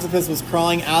heaven. Octopus was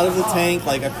crawling out of the tank,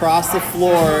 like across the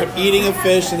floor, eating a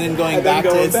fish, and then going And back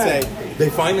then to going its back. tank. They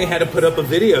finally had to put up a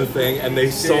video thing, and they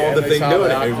saw Yeah, the they thing saw doing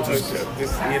the it. It was octopus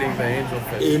just eating the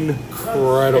angelfish.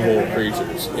 incredible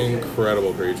creatures.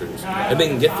 Incredible creatures. And they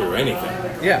can get through anything.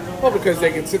 Yeah, well, because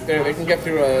they can sit there, they can get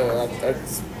through a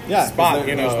Yeah, 'cause spot,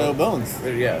 there's no bones.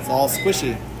 Yeah. It's all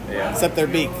squishy, Yeah. except their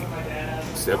beak.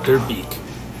 Except their beak.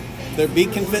 Their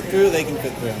beak can fit through, they can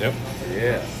fit through. Yep.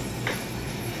 Yeah.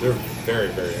 They're very,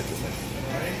 very interesting.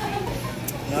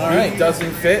 All If right. it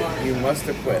doesn't fit, you must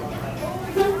have quit.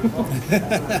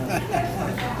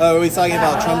 Are we talking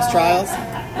about Trump's trials?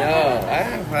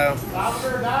 No, well,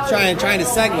 Trying to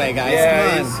segue, guys.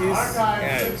 yeah, Come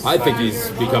on. he's I think he's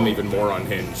become even more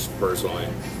unhinged, personally.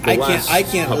 The I last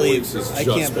can't couple believe weeks has I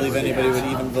just can't been believe anybody would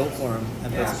ridiculous. even vote for him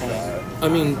at this point. I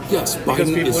mean, yes, Because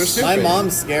Biden people are is. stupid. My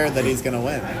mom's scared that he's going to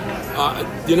win.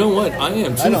 You know what? I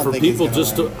am too. I don't For think he's people gonna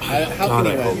just win. to. How God, can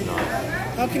he I win? hope not.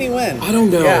 How can he win? I don't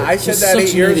know. yeah, I said He's that such 8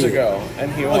 an years idiot. ago,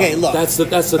 and he won. Okay, look. That's the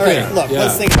All thing. right, look. Yeah.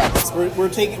 Let's think about this.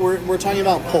 We're talking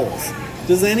about polls.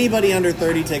 Does anybody under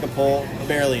 30 take a poll?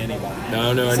 Barely anybody.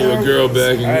 No, I So- knew a girl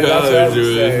back in That's what I college was who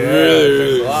was saying, yeah, really, it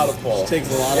takes really. a lot of pull. Takes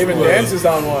a lot of Even pull. dances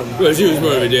on one. Well, she was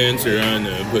more of a dancer, I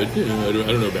know, but I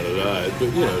don't know about a lot, but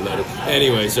a lot of.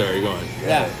 Anyway, sorry, go on.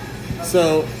 Yeah.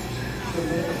 So,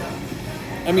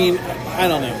 I mean, I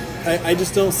don't know. I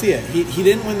just don't see it. He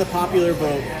didn't win the popular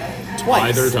vote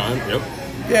twice. Either time, yep.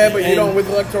 Yeah, but you And- don't with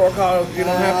electoral college. You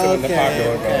don't have to win the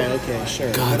popular vote. Okay,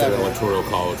 sure. God, that whatever. electoral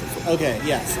college. Okay,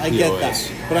 yes, I get that. POS.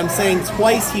 But I'm saying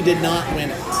twice he did not win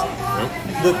it.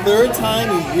 Yep. The third time,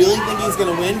 you really think he's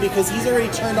going to win because he's already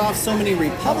turned off so many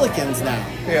Republicans now.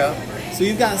 Yeah, So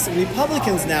you've got some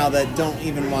Republicans now that don't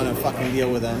even want to fucking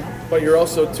deal with him. but you're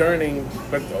also turning.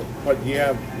 But you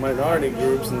have minority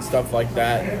groups and stuff like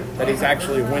that he's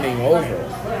actually winning over.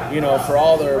 You know, for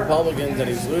all the Republicans that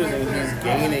he's losing, he's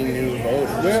gaining new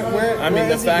voters. Where I mean, is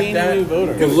the he fact gaining that new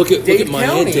voters? Well, look at Dade Miami.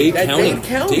 County. Dade That County. Dade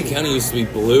County. Dade County used to be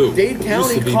blue. Dade Used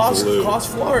County to be cost blue.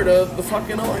 Florida the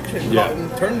fucking election. Yeah.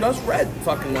 And turned us red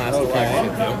fucking last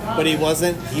election. But he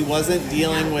wasn't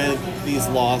dealing with these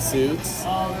lawsuits.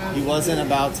 He wasn't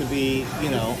about to be,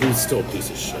 He's still a piece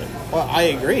of shit. well, I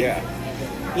agree. Yeah.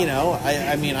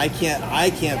 I mean, I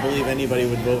can't believe anybody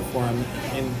would vote for him,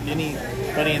 and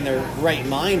anybody in their right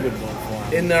mind would vote for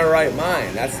him. In their right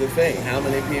mind. That's the thing. How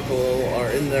many people are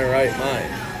in their right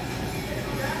mind?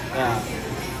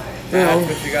 That's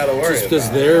what you got to worry Just because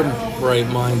about. their right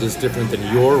mind is different than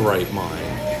your right mind.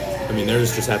 I mean,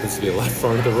 theirs just happens to be a lot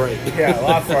farther to the right. Yeah, a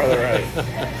lot farther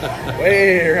right.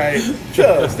 Way right.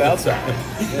 Just outside.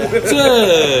 Just a bit Just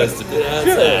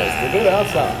outside. a bit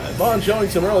outside. Bond showing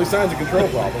some early signs of control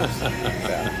problems.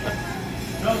 Yeah.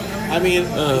 I mean,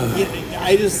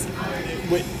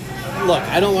 look,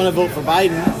 I don't want to vote for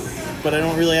Biden, but I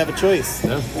don't really have a choice.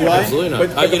 No, Do I? absolutely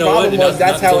not. But You the know what? problem was Not-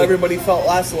 that's not how until- everybody felt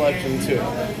last election too.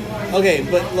 Okay,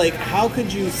 but like, how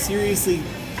could you seriously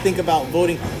think about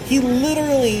voting. He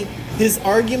literally, his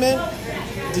argument.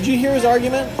 Did you hear his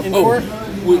argument in court?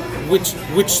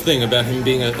 Which thing about him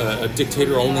being a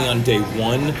dictator only on day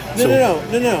one?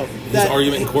 No. His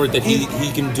argument in court that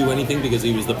he can do anything because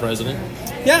he was the president?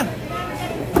 Yeah.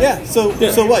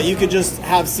 So what? You could just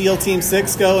have SEAL Team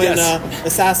 6 go and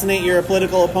assassinate your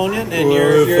political opponent, and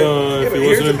Here's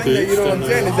the thing that you don't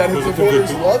understand is that his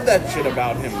supporters love that shit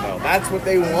about him, though. That's what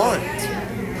they want.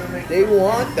 They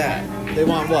want that. They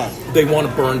want what? They want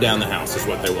to burn down the house is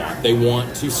what they want. They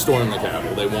want to storm the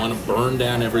Capitol. They want to burn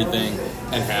down everything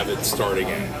and have it start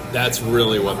again. That's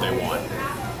really what they want.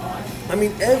 I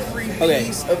mean, every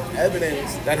piece of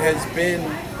evidence that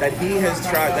he has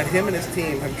tried, that him and his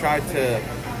team have tried to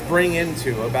bring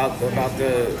into about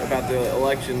the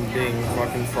election being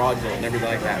fucking fraudulent and everything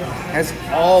like that has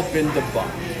all been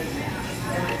debunked.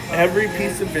 Every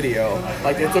piece of video,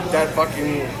 like they took that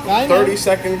fucking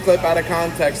 30-second clip out of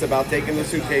context about taking the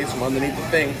suitcase from underneath the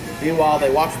thing. Meanwhile, they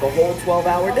watched the whole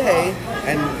 12-hour day,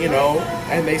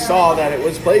 and they saw that it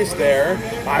was placed there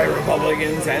by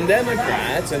Republicans and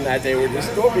Democrats, and that they were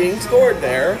just being stored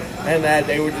there, and that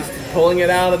they were just pulling it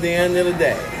out at the end of the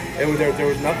day. There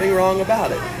was nothing wrong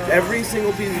about it. Every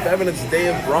single piece of evidence they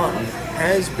have brought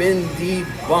has been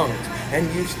debunked. And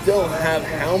you still have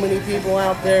how many people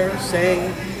out there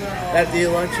saying that the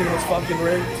election was fucking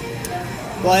rigged?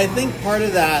 Well, I think part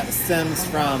of that stems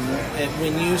from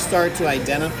when you start to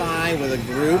identify with a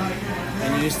group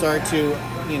and you start to,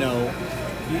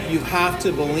 you have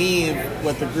to believe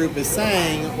what the group is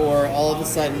saying, or all of a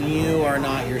sudden you are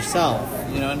not yourself.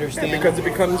 Understand? Yeah, because it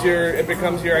becomes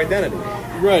your identity.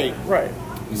 Right.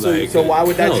 So why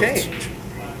would that change?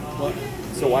 What?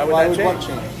 So why would that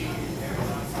change?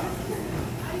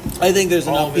 I think there's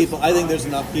enough people. I think there's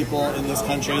enough people in this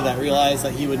country that realize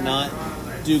that he would not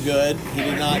do good. He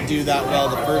did not do that well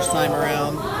the first time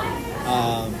around.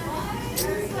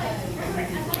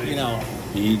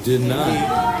 He did not.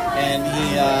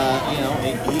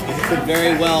 He could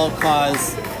very well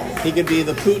cause. He could be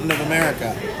the Putin of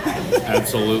America.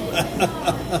 Absolutely.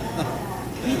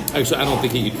 Actually, I don't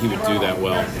think he would do that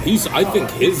well. I think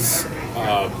his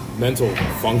mental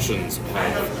functions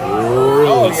have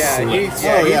really slipped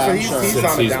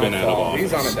since he's been out of office.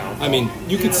 He's on a downfall. I mean,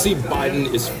 you could see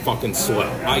Biden is fucking slow.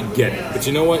 I get it. But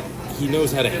you know what? He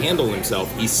knows how to handle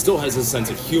himself. He still has a sense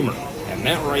of humor. And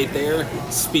that right there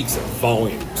speaks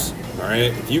volumes. All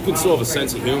right? If you can still have a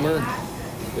sense of humor,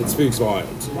 it speaks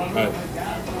volumes.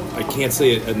 I can't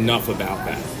say enough about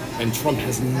that. And Trump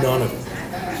has none of it.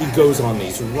 He goes on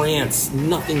these rants.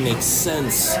 Nothing makes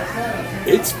sense.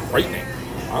 It's frightening.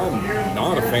 I'm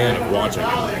not a fan of watching him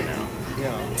right now.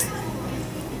 Yeah.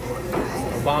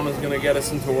 Obama's going to get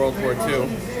us into World War II.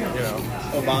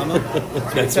 Obama?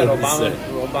 That's said what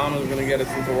Obama's going to get us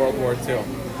into World War II.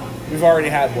 We've already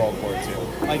had World War II.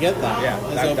 I get that. Yeah.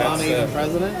 Is Obama even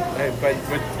president?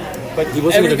 But He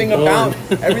wasn't everything even born.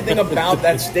 everything about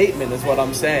that statement is what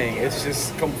I'm saying. It's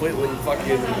just completely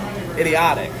fucking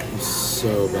idiotic.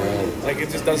 So bad. Like, it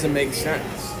just doesn't make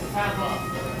sense.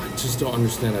 I just don't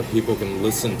understand how people can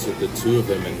listen to the two of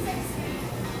them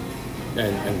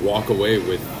and walk away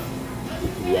with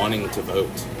wanting to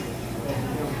vote.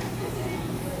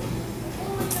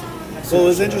 Well, it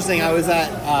was interesting. I was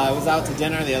out to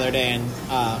dinner the other day, and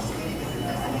I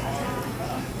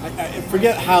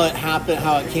forget how it happened,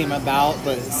 how it came about,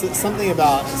 but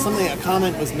a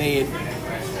comment was made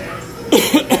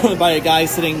by a guy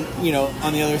sitting,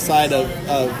 on the other side of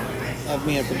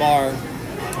me at the bar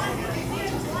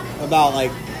about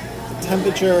like the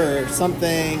temperature or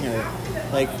something, or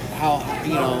like how,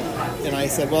 and I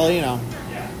said, well,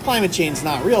 climate change is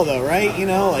not real though, right?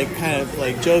 Like kind of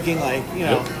like joking, like,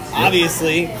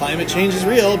 obviously climate change is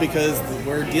real because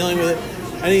we're dealing with it.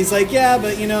 And he's like, yeah,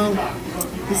 but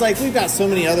he's like, we've got so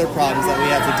many other problems that we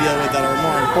have to deal with that are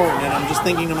more important. And I'm just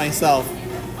thinking to myself,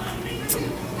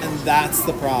 and that's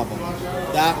the problem.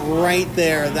 That right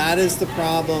there, that is the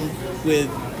problem with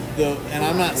and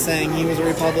I'm not saying he was a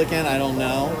Republican, I don't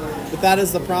know. But that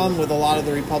is the problem with a lot of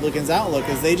the Republicans' outlook,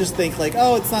 is they just think like,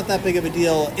 oh, it's not that big of a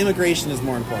deal. Immigration is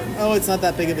more important. Oh, it's not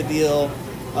that big of a deal.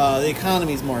 The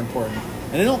economy is more important.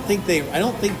 And I don't think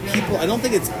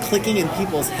it's clicking in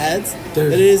people's heads that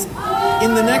it is.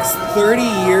 In the next 30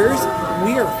 years,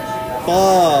 we are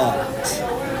fucked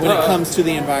when it comes to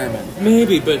the environment.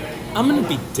 Maybe, but I'm going to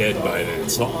be dead by then,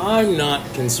 so I'm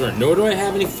not concerned. Nor do I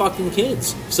have any fucking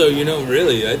kids. So,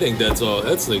 really, I think that's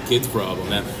the kids' problem.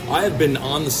 Now, I have been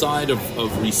on the side of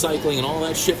recycling and all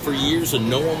that shit for years, and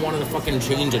no one wanted to fucking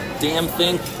change a damn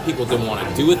thing. People didn't want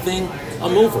to do a thing.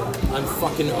 I'm over it. I'm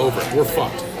fucking over it. We're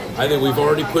fucked. I think we've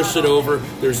already pushed it over.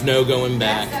 There's no going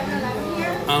back.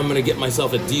 I'm gonna get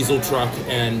myself a diesel truck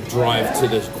and drive to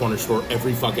the corner store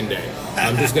every fucking day.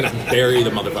 I'm just gonna bury the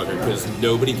motherfucker because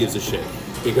nobody gives a shit.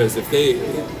 Because if they,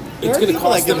 it's gonna people that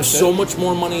cost give them a shit. so much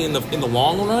more money in the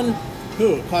long run.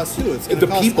 Who? It costs who? It's The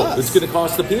cost people. us. It's going to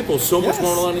cost the people so much Yes.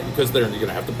 more money because they're going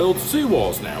to have to build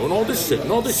seawalls now and all this shit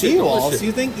and all this shit. and all this Seawalls?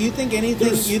 shit.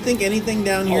 You think anything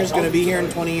down here is going to be here in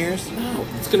 20 years? No,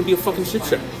 it's going to be a fucking shit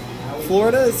show.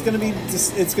 Florida is going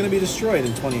to be destroyed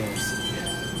in 20 years.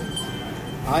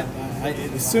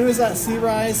 As soon as that sea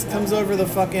rise comes over the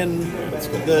fucking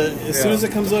soon as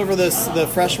it comes over the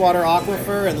freshwater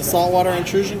aquifer and the saltwater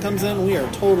intrusion comes in, we are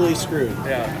totally screwed.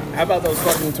 Yeah. How about those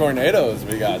fucking tornadoes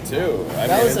we got too?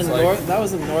 That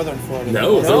was in northern Florida.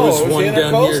 No, there No, was it was one the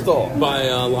down here intercoastal. by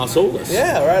Las Olas.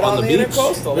 Yeah, right on the beach.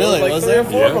 intercoastal. Really? There was Was like 3 or there?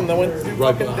 4 of Yeah. them that went through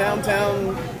Right fucking by.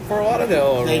 downtown Fort Lauderdale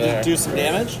over They there. do some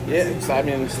damage. Yeah, so, I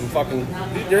mean, some fucking.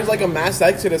 There's like a mass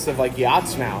exodus of like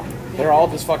yachts now. They're all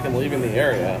just fucking leaving the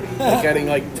area, like getting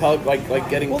like tugged, like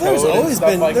getting Well, towed there's and always stuff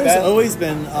been like that.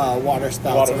 water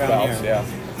spouts Water around spouts, here.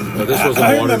 yeah. No, this was a I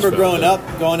water remember spout, growing though.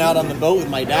 up, going out on the boat with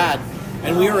my dad,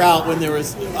 and we were out when there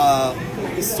was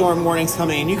storm warnings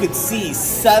coming, and you could see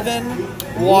 7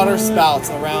 water spouts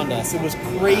around us. It was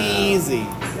crazy.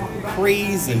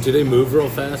 And do they move real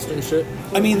fast and shit?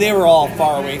 I mean, they were all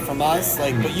far away from us,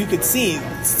 but you could see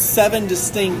 7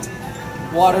 distinct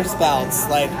water spouts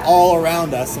all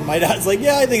around us, and my dad's like,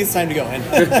 "Yeah, I think it's time to go in."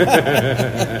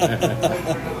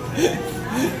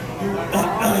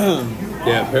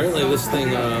 Yeah, apparently this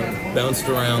thing bounced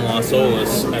around Las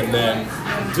Olas and then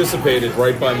dissipated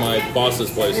right by my boss's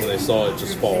place, and they saw it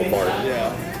just fall apart.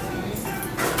 Yeah.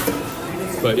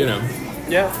 But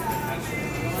Yeah.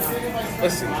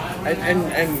 Listen,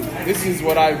 and this is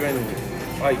what I've been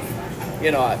like.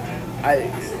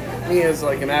 I me as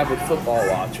like an avid football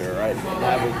watcher, right?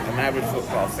 An avid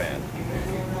football fan.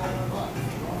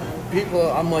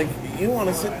 People, I'm like, you want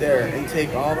to sit there and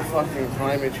take all the fucking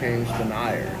climate change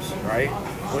deniers, right?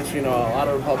 Which, a lot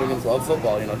of Republicans love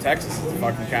football. Texas is the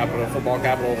fucking football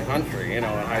capital of the country. In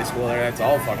high school there, that's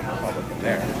all fucking Republican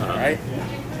there, right?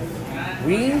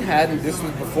 This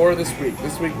was before this week.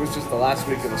 This week was just the last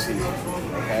week of the season,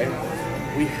 okay?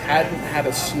 We hadn't had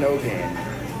a snow game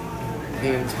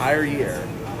the entire year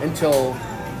until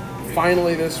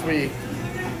finally this week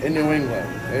in New England.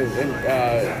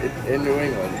 In New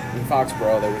England, in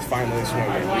Foxborough, there was finally a snow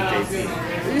game, week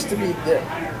 18. There used to be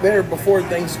there before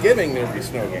Thanksgiving, there'd be a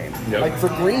snow game. Yep. Like for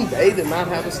Green Bay did not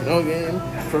have a snow game.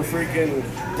 For freaking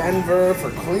Denver, for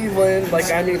Cleveland,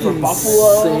 for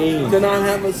Buffalo did not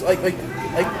have a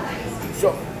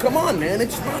So come on, man,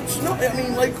 it's not snow. I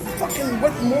mean, fucking,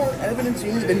 what more evidence do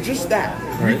you need than just that?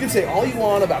 Right. You could say all you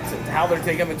want about how they're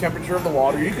taking the temperature of the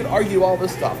water. You could argue all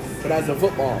this stuff, but as a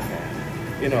football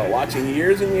fan, watching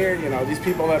years and years, these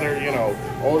people that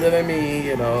are, older than me,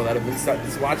 that have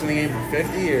been watching the game for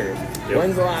 50 years. Yep.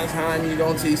 When's the last time you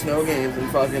don't see snow games in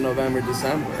fucking November,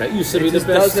 December? that used to It be the just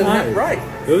best doesn't time. right.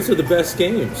 Those are the best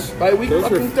games. By week Those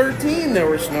fucking 13, there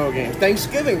were snow games.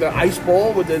 Thanksgiving, the Ice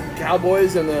Bowl with the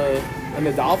Cowboys and the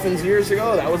Dolphins years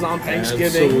ago, that was on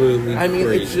Thanksgiving. Absolutely I mean,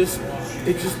 crazy.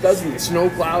 it just doesn't. Snow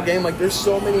plow game, there's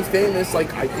so many famous,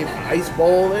 Ice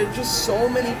Bowl. There's just so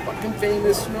many fucking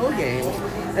famous snow games,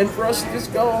 and for us to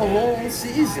just go a whole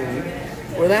season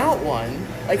without one,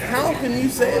 how can you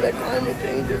say that climate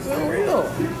change isn't real?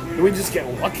 Did we just get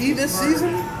lucky this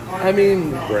season? I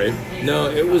mean, Right? No,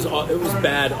 it was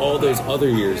bad all those other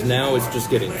years. Now it's just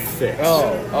getting fixed.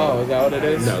 oh, is that what it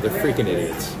is? No, they're freaking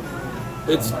idiots.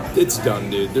 It's done,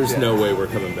 dude. There's no way we're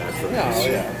coming back from No, this.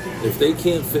 yeah. If they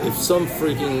can't,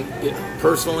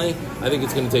 personally, I think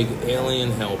it's going to take alien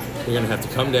help. They're going to have to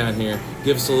come down here,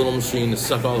 give us a little machine to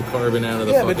suck all the carbon out of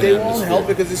the Yeah, fucking but they atmosphere. won't help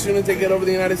because as soon as they get over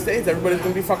the United States, everybody's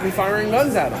going to be fucking firing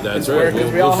guns at them. That's right.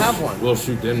 Because we all have one. We'll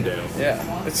shoot them down.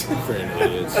 Yeah. It's, Freaking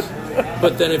idiots.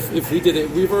 But then if we did it,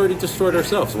 we've already destroyed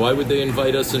ourselves. Why would they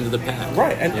invite us into the pack?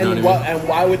 right. And, You know and, what I mean? and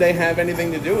why would they have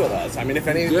anything to do with us? I mean, if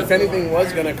Yeah. anything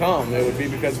was going to come, it would be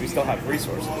because we still have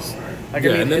resources.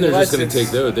 Yeah, and then they're unless just going to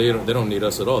it's- take those. They don't need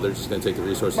us at all. They're just going to take the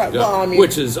resources. Right, and go. well, I mean-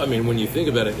 Which is, when you think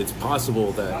about it, it's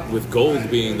possible that with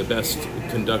gold being the best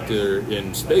conductor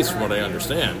in space, from what I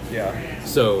understand. Yeah.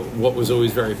 So what was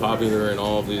always very popular in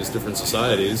all of these different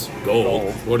societies,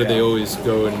 gold. What did yeah. they always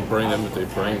go and bring them? If they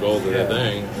bring gold to Yeah. their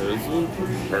thing,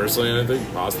 personally, I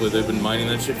think possibly they've been mining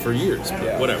that shit for years. But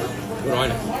Yeah. whatever. What do I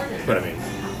know? But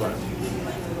whatever.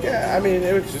 Yeah, I mean,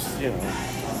 it was just,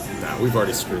 Nah, we've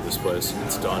already screwed this place.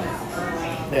 It's done.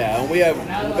 Yeah,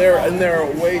 and there are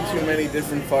way too many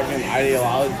different fucking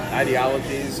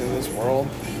ideologies in this world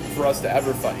for us to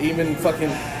ever fight. Even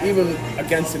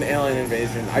against an alien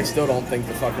invasion, I still don't think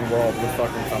the fucking world would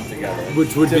fucking come together.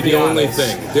 Which would be the only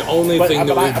thing. The only thing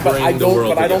that would bring the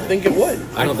world together. I don't think it would.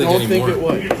 I don't think it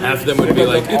would. Half of them would be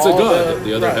like, it's a god.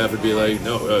 The other right. half would be like,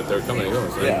 no, they're coming to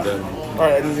yours. Yeah. And, All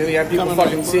right, and then you have people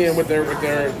fucking seeing with their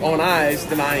own eyes,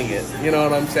 denying it. You know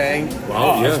what I'm saying?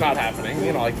 Well, it's not happening.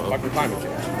 You know, like fucking climate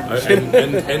change. and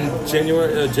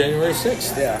January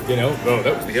 6th. Yeah. You know,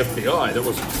 that was the FBI. That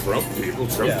wasn't Trump people.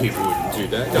 Trump people wouldn't do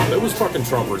that. No, that was fucking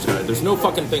Trumpers, guys. There's no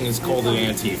fucking thing that's called an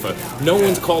Antifa. No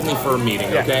one's called me for a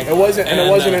meeting. Okay. It wasn't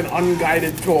an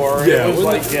unguided tour. Yeah, it was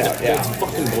like It's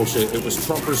fucking bullshit. It was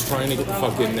Trumpers trying to get the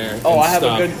fuck in there. Oh, I have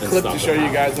a good clip to show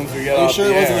you guys once we get Are you off sure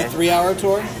the it wasn't air. a 3-hour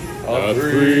tour? A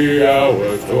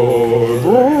 3-hour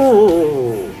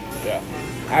tour. Yeah,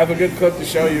 I have a good clip to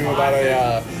show you about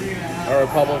a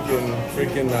Republican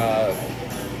freaking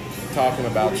talking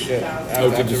about shit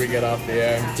after we get off the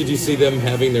air. Did you see them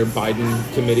having their Biden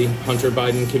committee, Hunter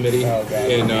Biden committee,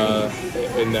 in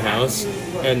the House?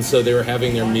 And so they were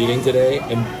having their meeting today,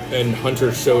 and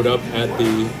Hunter showed up at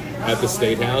the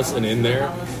State House and in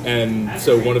there, and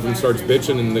so one of them starts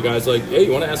bitching, and the guy's like, "Hey,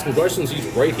 you want to ask him questions? He's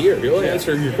right here. He'll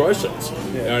answer your questions."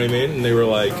 You know what I mean? And they were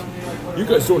like, "You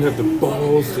guys don't have the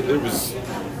balls."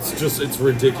 It's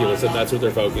ridiculous that's what they're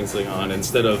focusing on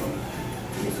instead of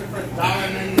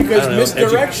because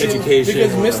misdirection. Education.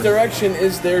 Because misdirection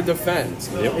is their defense.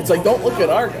 Yep. It's like, don't look at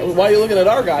why are you looking at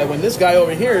our guy when this guy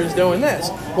over here is doing this?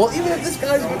 Well, even if this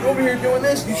guy's over here doing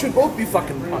this, you should both be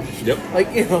fucking punished. Yep.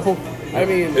 Like, you know, I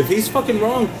mean, if he's fucking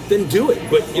wrong, then do it.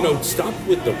 But, you know, stop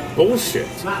with the bullshit.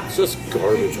 It's just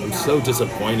garbage. I'm so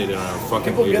disappointed in our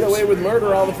fucking people leaders. get away with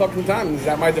murder all the fucking time. Is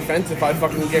that my defense if I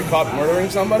fucking get caught murdering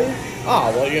somebody?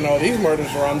 Well, you know, these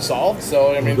murders were unsolved,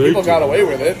 so, I mean, people got away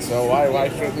with it, so why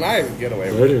shouldn't I get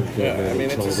away with it? Yeah, I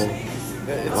mean, it's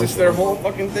just their whole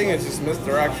fucking thing. It's just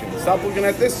misdirection. Stop looking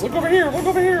at this. Look over here. Look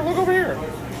over here. Look over here.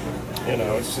 You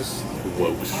know, it's just...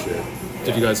 Whoa, shit.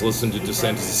 Did you guys listen to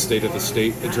DeSantis' State of the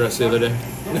State address the other day?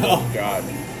 No. Oh, God.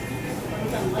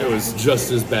 It was just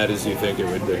as bad as you think it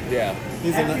would be. Yeah.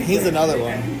 He's another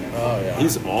one. Oh, yeah.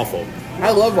 He's awful.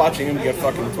 I love watching him get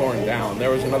fucking torn down.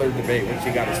 There was another debate which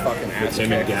he got his fucking ass Him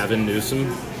kicked. and Gavin Newsom.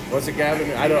 Was it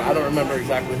Gavin? I don't remember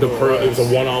exactly who It was a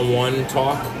one-on-one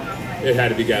talk. It had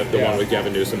to be the one with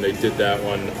Gavin Newsom. They did that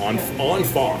one on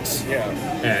Fox. Yeah.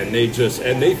 And they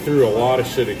threw a lot of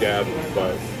shit at Gavin,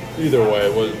 but either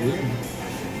way,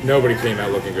 nobody came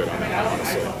out looking good on that,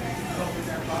 honestly.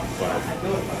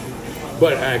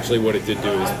 But actually, what it did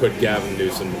do is put Gavin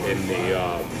Newsom in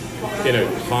a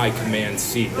high command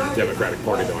seat in the Democratic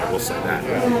Party, though I will say that.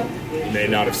 You may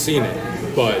not have seen it,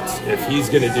 but if he's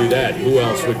going to do that, who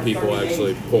else would people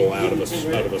actually pull out of a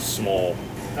small,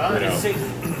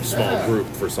 small group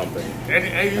for something?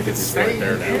 I think he's right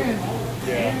there now.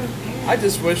 Yeah. I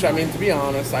just wish, I mean, to be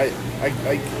honest, I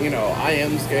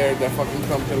am scared that fucking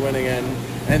Trump could win again.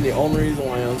 And the only reason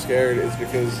why I'm scared is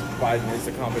because Biden is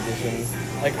the competition.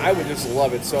 Like, I would just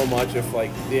love it so much if,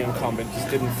 like, the incumbent just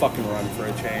didn't fucking run for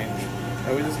a change.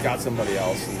 And we just got somebody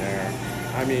else in there.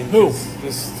 I mean, who?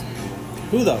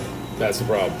 Who, though? That's the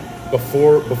problem.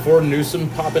 Before Newsom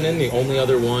popping in, the only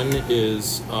other one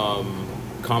is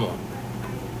Kamala.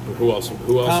 Who else?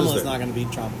 Kamala's is there? not going to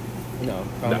beat Trump. No,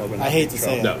 I hate to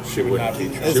say it. No, she would not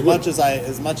beat Trump. As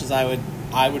much as I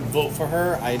would vote for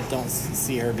her, I don't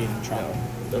see her beating Trump.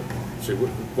 No, she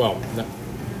would. Well, no.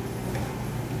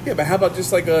 Yeah, but how about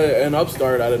just like an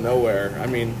upstart out of nowhere? I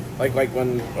mean, like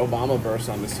when Obama burst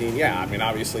on the scene. Yeah, I mean,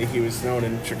 obviously he was known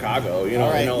in Chicago, in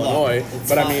Illinois.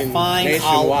 But I mean, fine.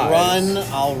 nationwide.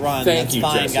 I'll run. Thank That's you,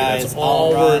 fine, Jesse. guys.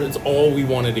 That's all we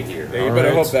wanted to hear. Yeah, you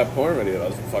better hope that porn video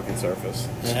doesn't fucking surface.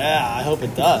 Yeah, I hope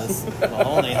it does. It'll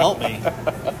only help me.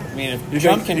 I mean, if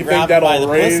Trump can grab him by the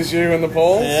pussy, raise you in the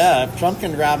polls? Yeah, if Trump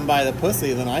can grab him by the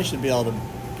pussy, then I should be able to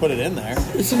put it in there.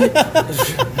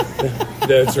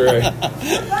 That's right.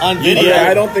 On video. Yeah,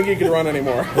 I don't think you can run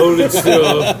anymore. Hold it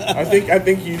still. I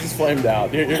think you just flamed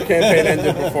out. Your campaign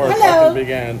ended before it fucking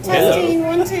began. Testing,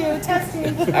 1, 2,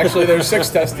 testing. Actually, there's 6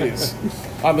 testes.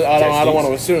 I don't want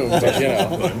to assume, but 1,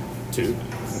 2,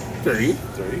 3.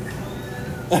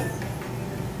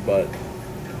 But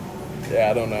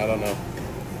yeah, I don't know.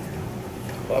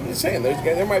 Well, I'm just saying,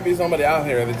 there might be somebody out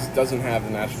here that just doesn't have the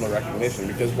national recognition,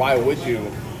 because why would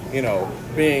you?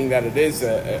 Being that it is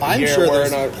a I'm year sure where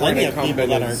there's plenty of people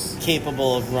that are is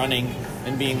capable of running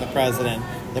and being the president.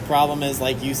 The problem is,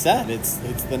 like you said, it's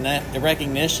the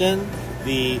recognition,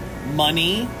 the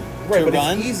money right, to but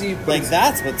run. It's easy, like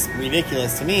that's what's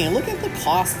ridiculous to me. And look at the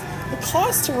cost. The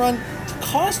cost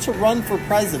to run for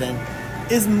president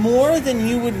is more than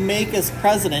you would make as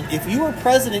president if you were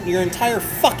president your entire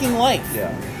fucking life.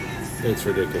 Yeah. It's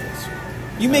ridiculous.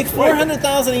 You make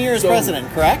 $400,000 a year as So-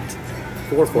 president, correct?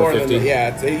 More than 450.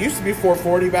 that. Yeah, it used to be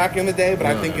 440 back in the day, but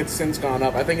I think it's since gone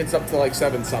up. I think it's up to like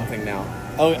 7 something now.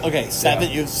 Oh, okay.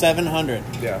 You have 700.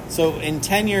 Yeah. So in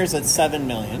 10 years, that's 7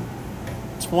 million.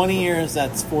 20 years,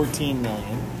 that's 14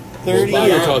 million. 30 Now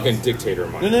you're years. talking dictator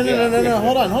money. No.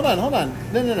 Hold on.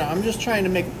 No. I'm just trying to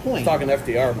make a point. Talking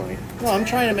FDR money. No, I'm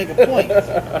trying to make a point.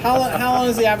 How long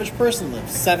does the average person live?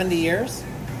 70 years?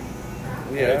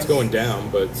 Yeah, It's going down,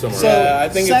 but somewhere. So- Yeah, I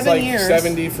think it's 7 like years.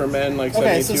 70 for men, like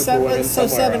Okay, 72 so for women.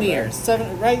 70 there. years.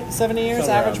 70 years,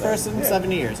 Somewhere average around there. person, Yeah.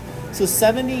 70 years. So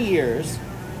 70 years,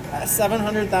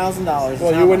 $700,000.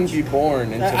 Well, you wouldn't be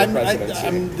born into the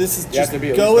presidency. this is You just have to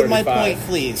be at go least with my 35. point,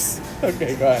 please.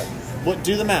 Okay, go ahead.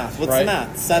 Do the math. What's Right. the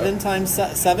math?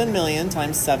 7 million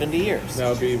times 70 years, That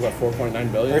would be, what, 4.9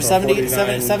 billion? or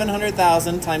 49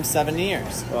 700,000 times 70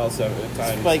 years, Well, 7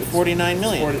 times. like 49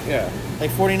 million. 40, yeah. Like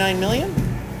 49 million.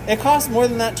 It costs more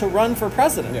than that to run for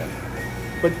president. Yeah.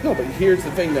 But here's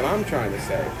the thing that I'm trying to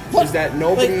say What? is that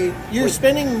nobody. Like, you're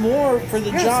spending more for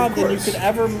the Yes, job of than you course. could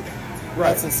ever. Right.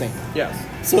 That's insane. Yes.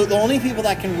 So the only people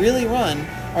that can really run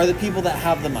are the people that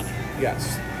have the money.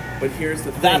 Yes. But here's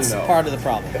the thing, That's though. part of the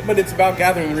problem. But it's about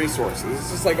gathering resources.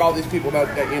 It's just like all these people that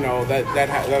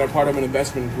are part of an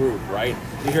investment group, right?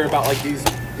 You hear about like these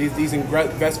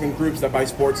investment groups that buy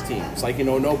sports teams. Like,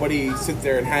 nobody sits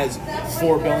there and has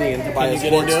 $4 billion to buy Can a you get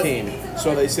sports into team.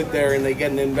 So they sit there and they get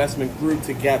an investment group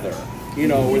together.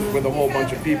 With a whole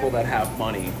bunch of people that have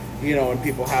money. And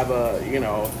people have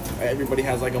everybody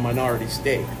has like a minority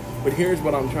stake. But here's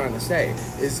what I'm trying to say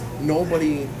is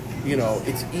nobody,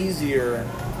 it's easier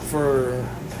for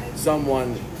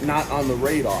someone not on the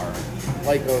radar,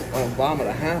 like Obama,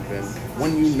 to happen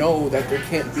when you know that there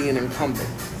can't be an incumbent,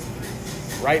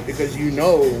 right? Because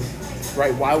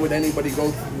right? Why would anybody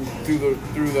go through the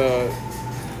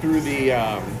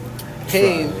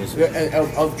pain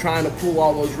of trying to pool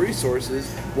all those resources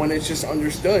when it's just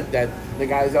understood that the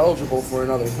guy's eligible for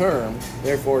another term,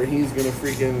 therefore he's gonna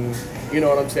freaking, you know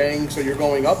what I'm saying? So you're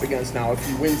going up against now. If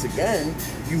he wins again,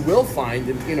 you will find,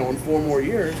 in 4 more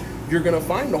years, you're gonna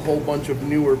find a whole bunch of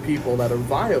newer people that are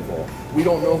viable. We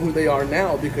don't know who they are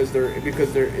now because they'd be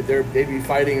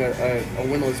fighting a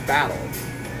winless battle.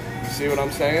 You see what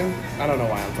I'm saying? I don't know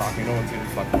why I'm talking. No one's even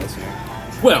fucking listening.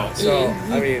 Well, So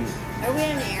I mean, Are we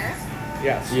on air?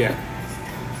 yes. yeah.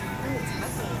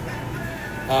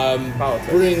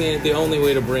 Politics. The only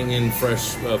way to bring in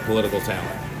fresh political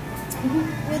talent.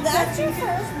 Well, that's your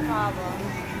first problem.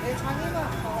 You're talking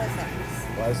about politics.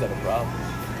 Why is that a problem?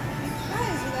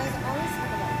 Because you guys always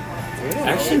talk about politics.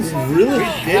 Actually, we really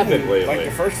haven't lately. Like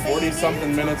the first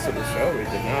 40-something minutes of the show, we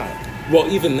did not. Well,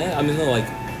 even that, I mean,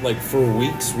 like for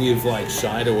weeks we've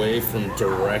shied away from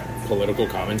direct political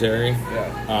commentary.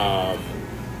 Yeah.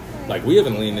 Like we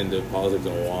haven't leaned into politics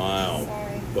in a while,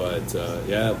 Sorry. but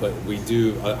but we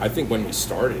do. I think when we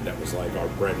started, that was like our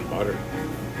bread and butter. That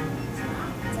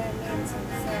means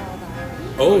say all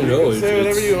that. Oh no, say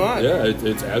whatever you want. Yeah,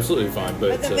 it's absolutely fine.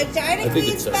 But But the vagina I think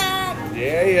queen's it's back.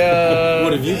 Yeah.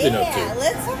 What have you been up Yeah, to?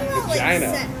 let's talk about Vagina.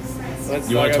 sex. Let's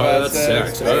You want to talk about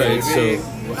sex? All right. baby. So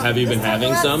have you been Let's talk having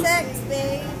about some? Sex,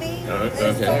 baby. Let's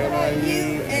Okay. talk about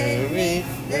you and me.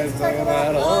 Let's talk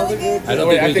about all the good I don't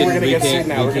Wait, think we're we gonna get can't. sued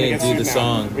now. We're We gonna can't get do sued the now.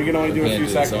 song. We can only do a can't few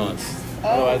do the seconds. song.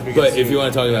 Otherwise, we get But sued. if you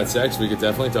want to talk about sex, we could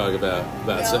definitely talk about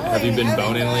sex. Have you been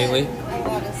boning lately? A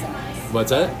lot of sex. What's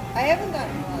that? I haven't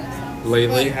gotten a lot of sex.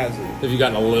 Lately? He hasn't. Have you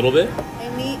gotten a little bit? I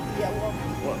need,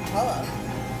 hello.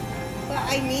 But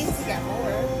I need to get more.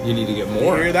 You need to get You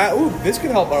more. hear that? Ooh, this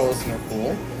could help our listener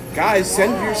pool. Guys,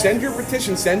 send your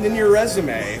petition. Send in your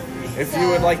resume if you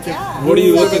would like to. Yeah. What are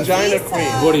you be the looking- vagina Lisa.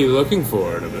 queen? What are you looking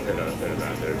for in a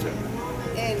there too?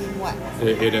 In what? Are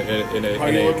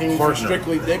In you a looking for partner?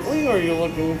 strictly dickling, or are you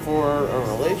looking for a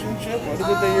relationship? What is it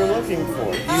that you're looking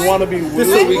for? Do you want to be wooed?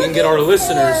 Just so we can get our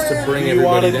listeners to bring Do you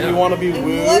want everybody to? Do down. you want to be I'm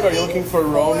wooed? Are you looking looking for for-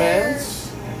 romance?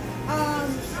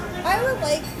 I would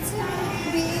like to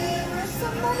be with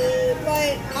somebody,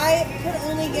 but I could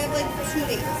only give like 2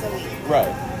 dates a week.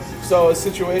 Right. So a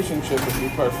situationship would be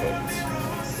perfect.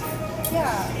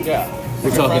 Yeah. Yeah. We're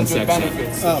Like a talking friends with sex.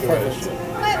 benefits Oh, situation.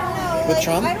 But no, With like,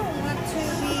 Trump? I don't want to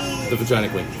be. The vagina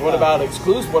queen. What about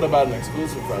exclusive? What about an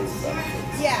exclusive friends with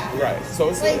benefits? Yeah. Right. So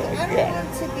it's Like, like, I don't yeah,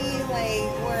 want to be like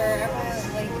where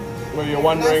everyone like. where you're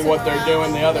wondering what they're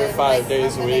doing the other and, 5 like,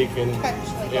 days a I'm week gonna and touch,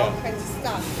 like, yeah. all kinds of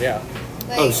stuff. yeah.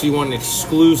 Like, Oh, so you want an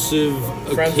exclusive,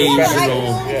 Friends with but I can occasional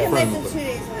only yeah. commit friend? to 2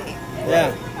 days a week.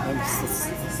 Yeah.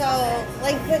 So So,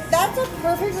 like, but that's a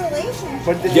perfect relationship.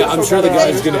 But Yeah, I'm sure the guy's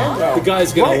understand, gonna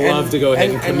though. love to go ahead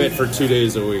and and- commit for 2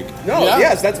 days a week, No, Yeah,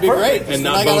 yes, that's be perfect. great. and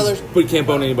Then not I got bone, other- but he can't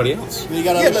bone anybody else. You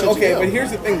got other Yeah, shit but to okay, do. but here's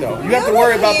the thing, though. You have to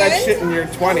worry about that shit in your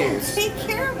 20s. Take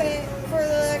care of it for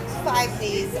the next 5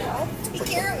 days. I'll take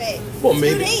care of it. Well, 2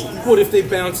 maybe. days. What if they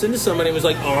bounce into somebody and was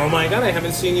like, "Oh my god, I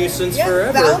haven't seen you since Yeah,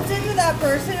 forever." bounce into that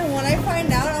person, and when I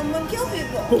find out, I'm gonna kill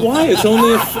people. But why?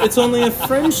 It's only a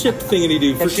friendship thingity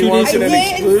do for But she 2 wants days. it a an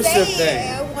week. exclusive say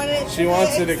thing. I want it She to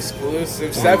wants be it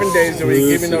exclusive 7 days a week,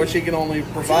 even though she can only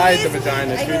provide the 2 days a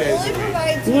vagina week. 2 I days can a only week.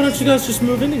 provide Why don't you guys just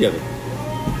move in together?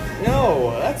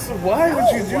 No, why would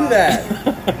you do that?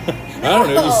 I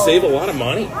don't know. You No. save a lot of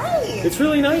money. Right. It's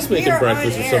really nice We making are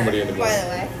breakfast on for air, somebody in the by morning. the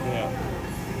way.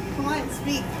 Come on,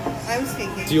 speak. I'm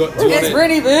speaking. Do you want? It's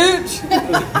Brittany, bitch.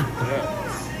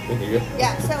 There you go.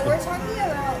 Yeah, so we're talking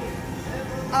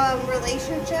about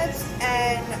relationships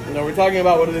and No, we're talking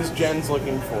about what it is Jen's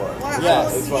looking for. what Yeah,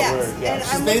 I'm that's what yes, we're- yeah. and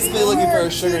She's I'm basically looking for a 2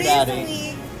 sugar days daddy.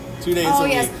 week. 2 days Oh a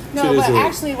yes, week. no, 2 days but a week.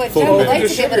 actually, what Full Jen would pay. like to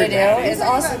be Sugar able to do daddy. is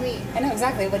Talking also. about me. I know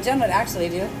exactly what Jen would actually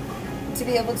do, to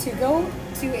be able to go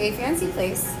to a fancy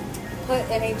place, put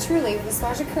in a Truly with a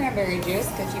splash of cranberry juice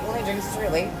because she only drinks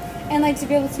Truly, and like to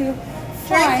be able to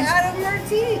Drink find. out of a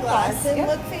martini glass and Yep.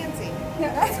 look fancy.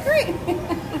 Yeah, that's great.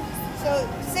 So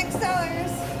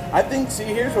 $6. I think, see,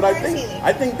 here's what I think. Martini.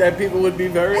 I think that people would be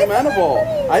very I think amenable.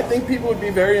 that's I think people would be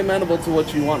very amenable to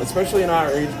what you want, especially in our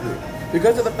age group.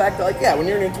 Because of the fact that, like, yeah, when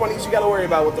you're in your 20s, you gotta worry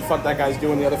about what the fuck that guy's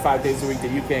doing the other 5 days a week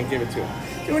that you can't give it to him.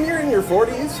 See, when you're in your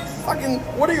 40s, fucking,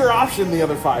 what are your options the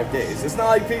other 5 days? It's not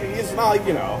like,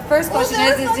 you know. First question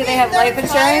Well, is do they have they're life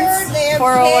insurance, tired, they have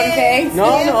 401k? kids,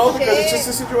 No, they no, have because it's kids.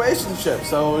 just a situationship,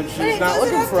 so But she's it not doesn't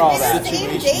looking have for to all be the that. same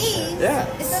days. Yeah.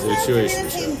 It doesn't have to be the same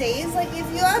Situationship. days. Like if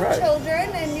you have Right. children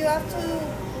and you have to,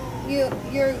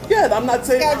 you're Yeah, I'm not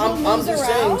saying. Schedule I'm moves just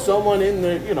around. saying someone in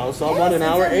the, someone Yes, in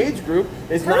it's our a age group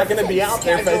is not going to be perfect out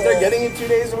there. If they're schedule. getting it 2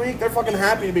 days a week, they're fucking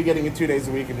happy to be getting it 2 days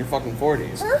a week in your fucking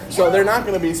 40s. Perfect. So they're not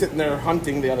going to be sitting there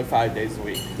hunting the other 5 days a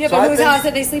week. Yeah, So but I whose think house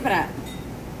are they sleeping at?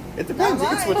 It depends. You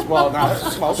Not can switch.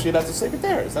 mine. Well, she'd have to sleep at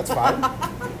theirs. That's fine.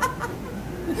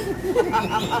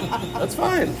 That's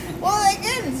fine. well, I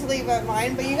can sleep at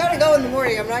mine, but you gotta go in the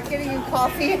morning. I'm not getting you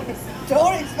coffee.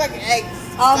 Don't expect eggs.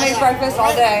 I'll make breakfast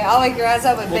all day. I'll wake your ass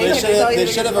up with Well, bacon. and tell you they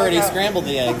to should have get already the fuck out. scrambled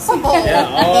the eggs. Yeah.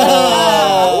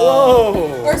 Oh.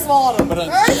 Whoa. Or swallowed them. But,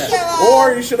 First of all,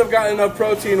 Or you should have gotten enough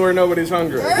protein where nobody's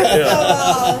hungry. first of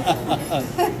all,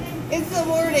 it's the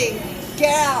morning.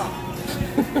 Get out.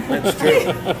 That's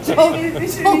true. We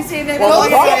should be saying that. Well, the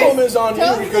Don't problem say- is on you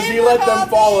don't because say you let them coffee.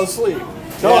 fall asleep.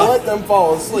 Don't let them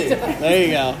fall asleep. there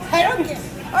you go. I don't care.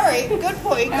 All right, good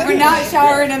point. Good And we're not point.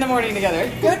 showering in the morning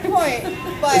together. Good point.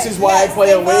 But This is why yes, I play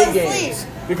they away fall games. asleep.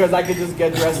 Because I can just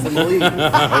get dressed and leave.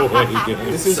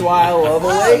 This This is why I love Oh,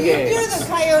 away you games. do the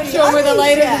coyote. Show where the ugly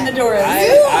light is shit. and the door is.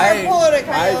 You are pulling a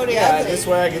coyote yeah, ugly. this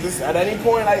way I can just at any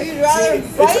point I You'd rather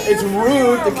see bite it's your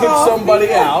rude to finger kick off.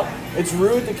 somebody out. It's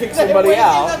rude to kick somebody Waking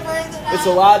out. the person It's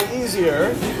a up. lot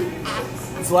easier.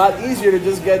 It's a lot easier to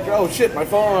just get, oh shit, my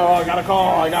phone, oh, I gotta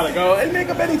call, I gotta go, and make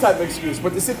up any type of excuse.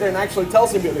 But to sit there and actually tell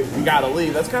somebody you gotta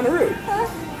leave, that's kind of rude.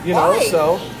 You know, Why?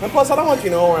 so, and plus I don't want you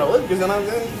to know where I live because then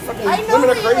fucking I know women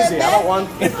are where you crazy. live, I don't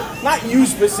want, not you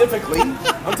specifically.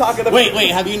 I'm talking about. Wait,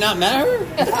 have you not met her?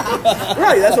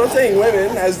 Right, that's what I'm saying.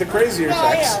 Women as the crazier No,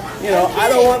 sex. yeah. You know, I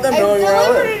don't want them knowing where I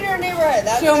delivered live. in your neighborhood.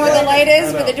 That's Show them where the good. light is,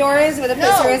 I where know. the door is, where the No,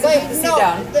 pisser is, and put the but seat no,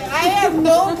 down. I have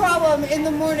no problem in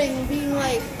the morning being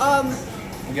like,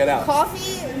 Get out.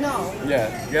 coffee, no, Yeah,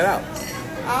 get out.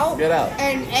 out. Get out.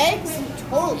 And eggs,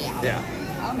 totally out. Yeah.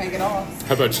 I'll make it all.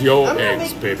 How about your I'm gonna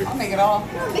eggs, make- baby? I'll make it all.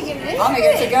 I'm not making anything. I'll make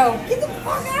it to go. Get the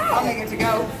fuck out. I'll make it to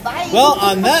go. Bye. Well,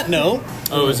 on that note,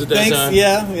 Oh, is it that thanks. time?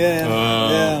 Yeah.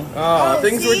 Oh, Oh,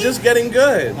 things were see? just getting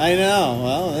good. I know.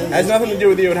 Well, It has nothing to do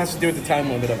with you. It has to do with the time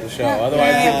limit of the show. Otherwise,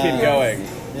 Yeah. we'd keep going.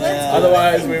 yeah.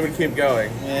 Otherwise, we would keep going.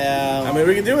 Yeah. I mean,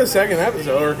 we could do a second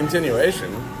episode or a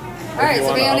continuation. All right, you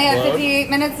so we wanna only have upload. 58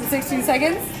 minutes and 16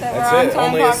 seconds that That's we're on it. time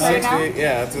Only a clock right 60. now.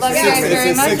 Yeah, it's a Love you 6 guys minutes. very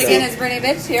It's much. 60. Again, it's Brittany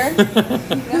Bitch here.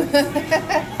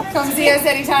 Come see us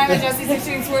anytime at Jesse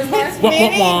 16 Swords Bar.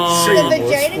 Maybe the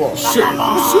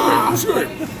vagina. Sure.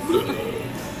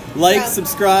 Like, Yeah.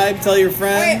 subscribe, tell your All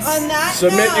right, friends. on that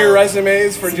Submit note, your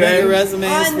resumes for Submit your Jen.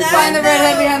 resumes. On for that Find the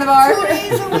redhead note, behind the bar. 2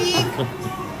 days a week.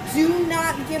 Do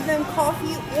not give them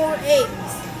coffee or eggs.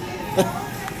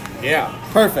 Yeah.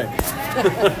 Perfect.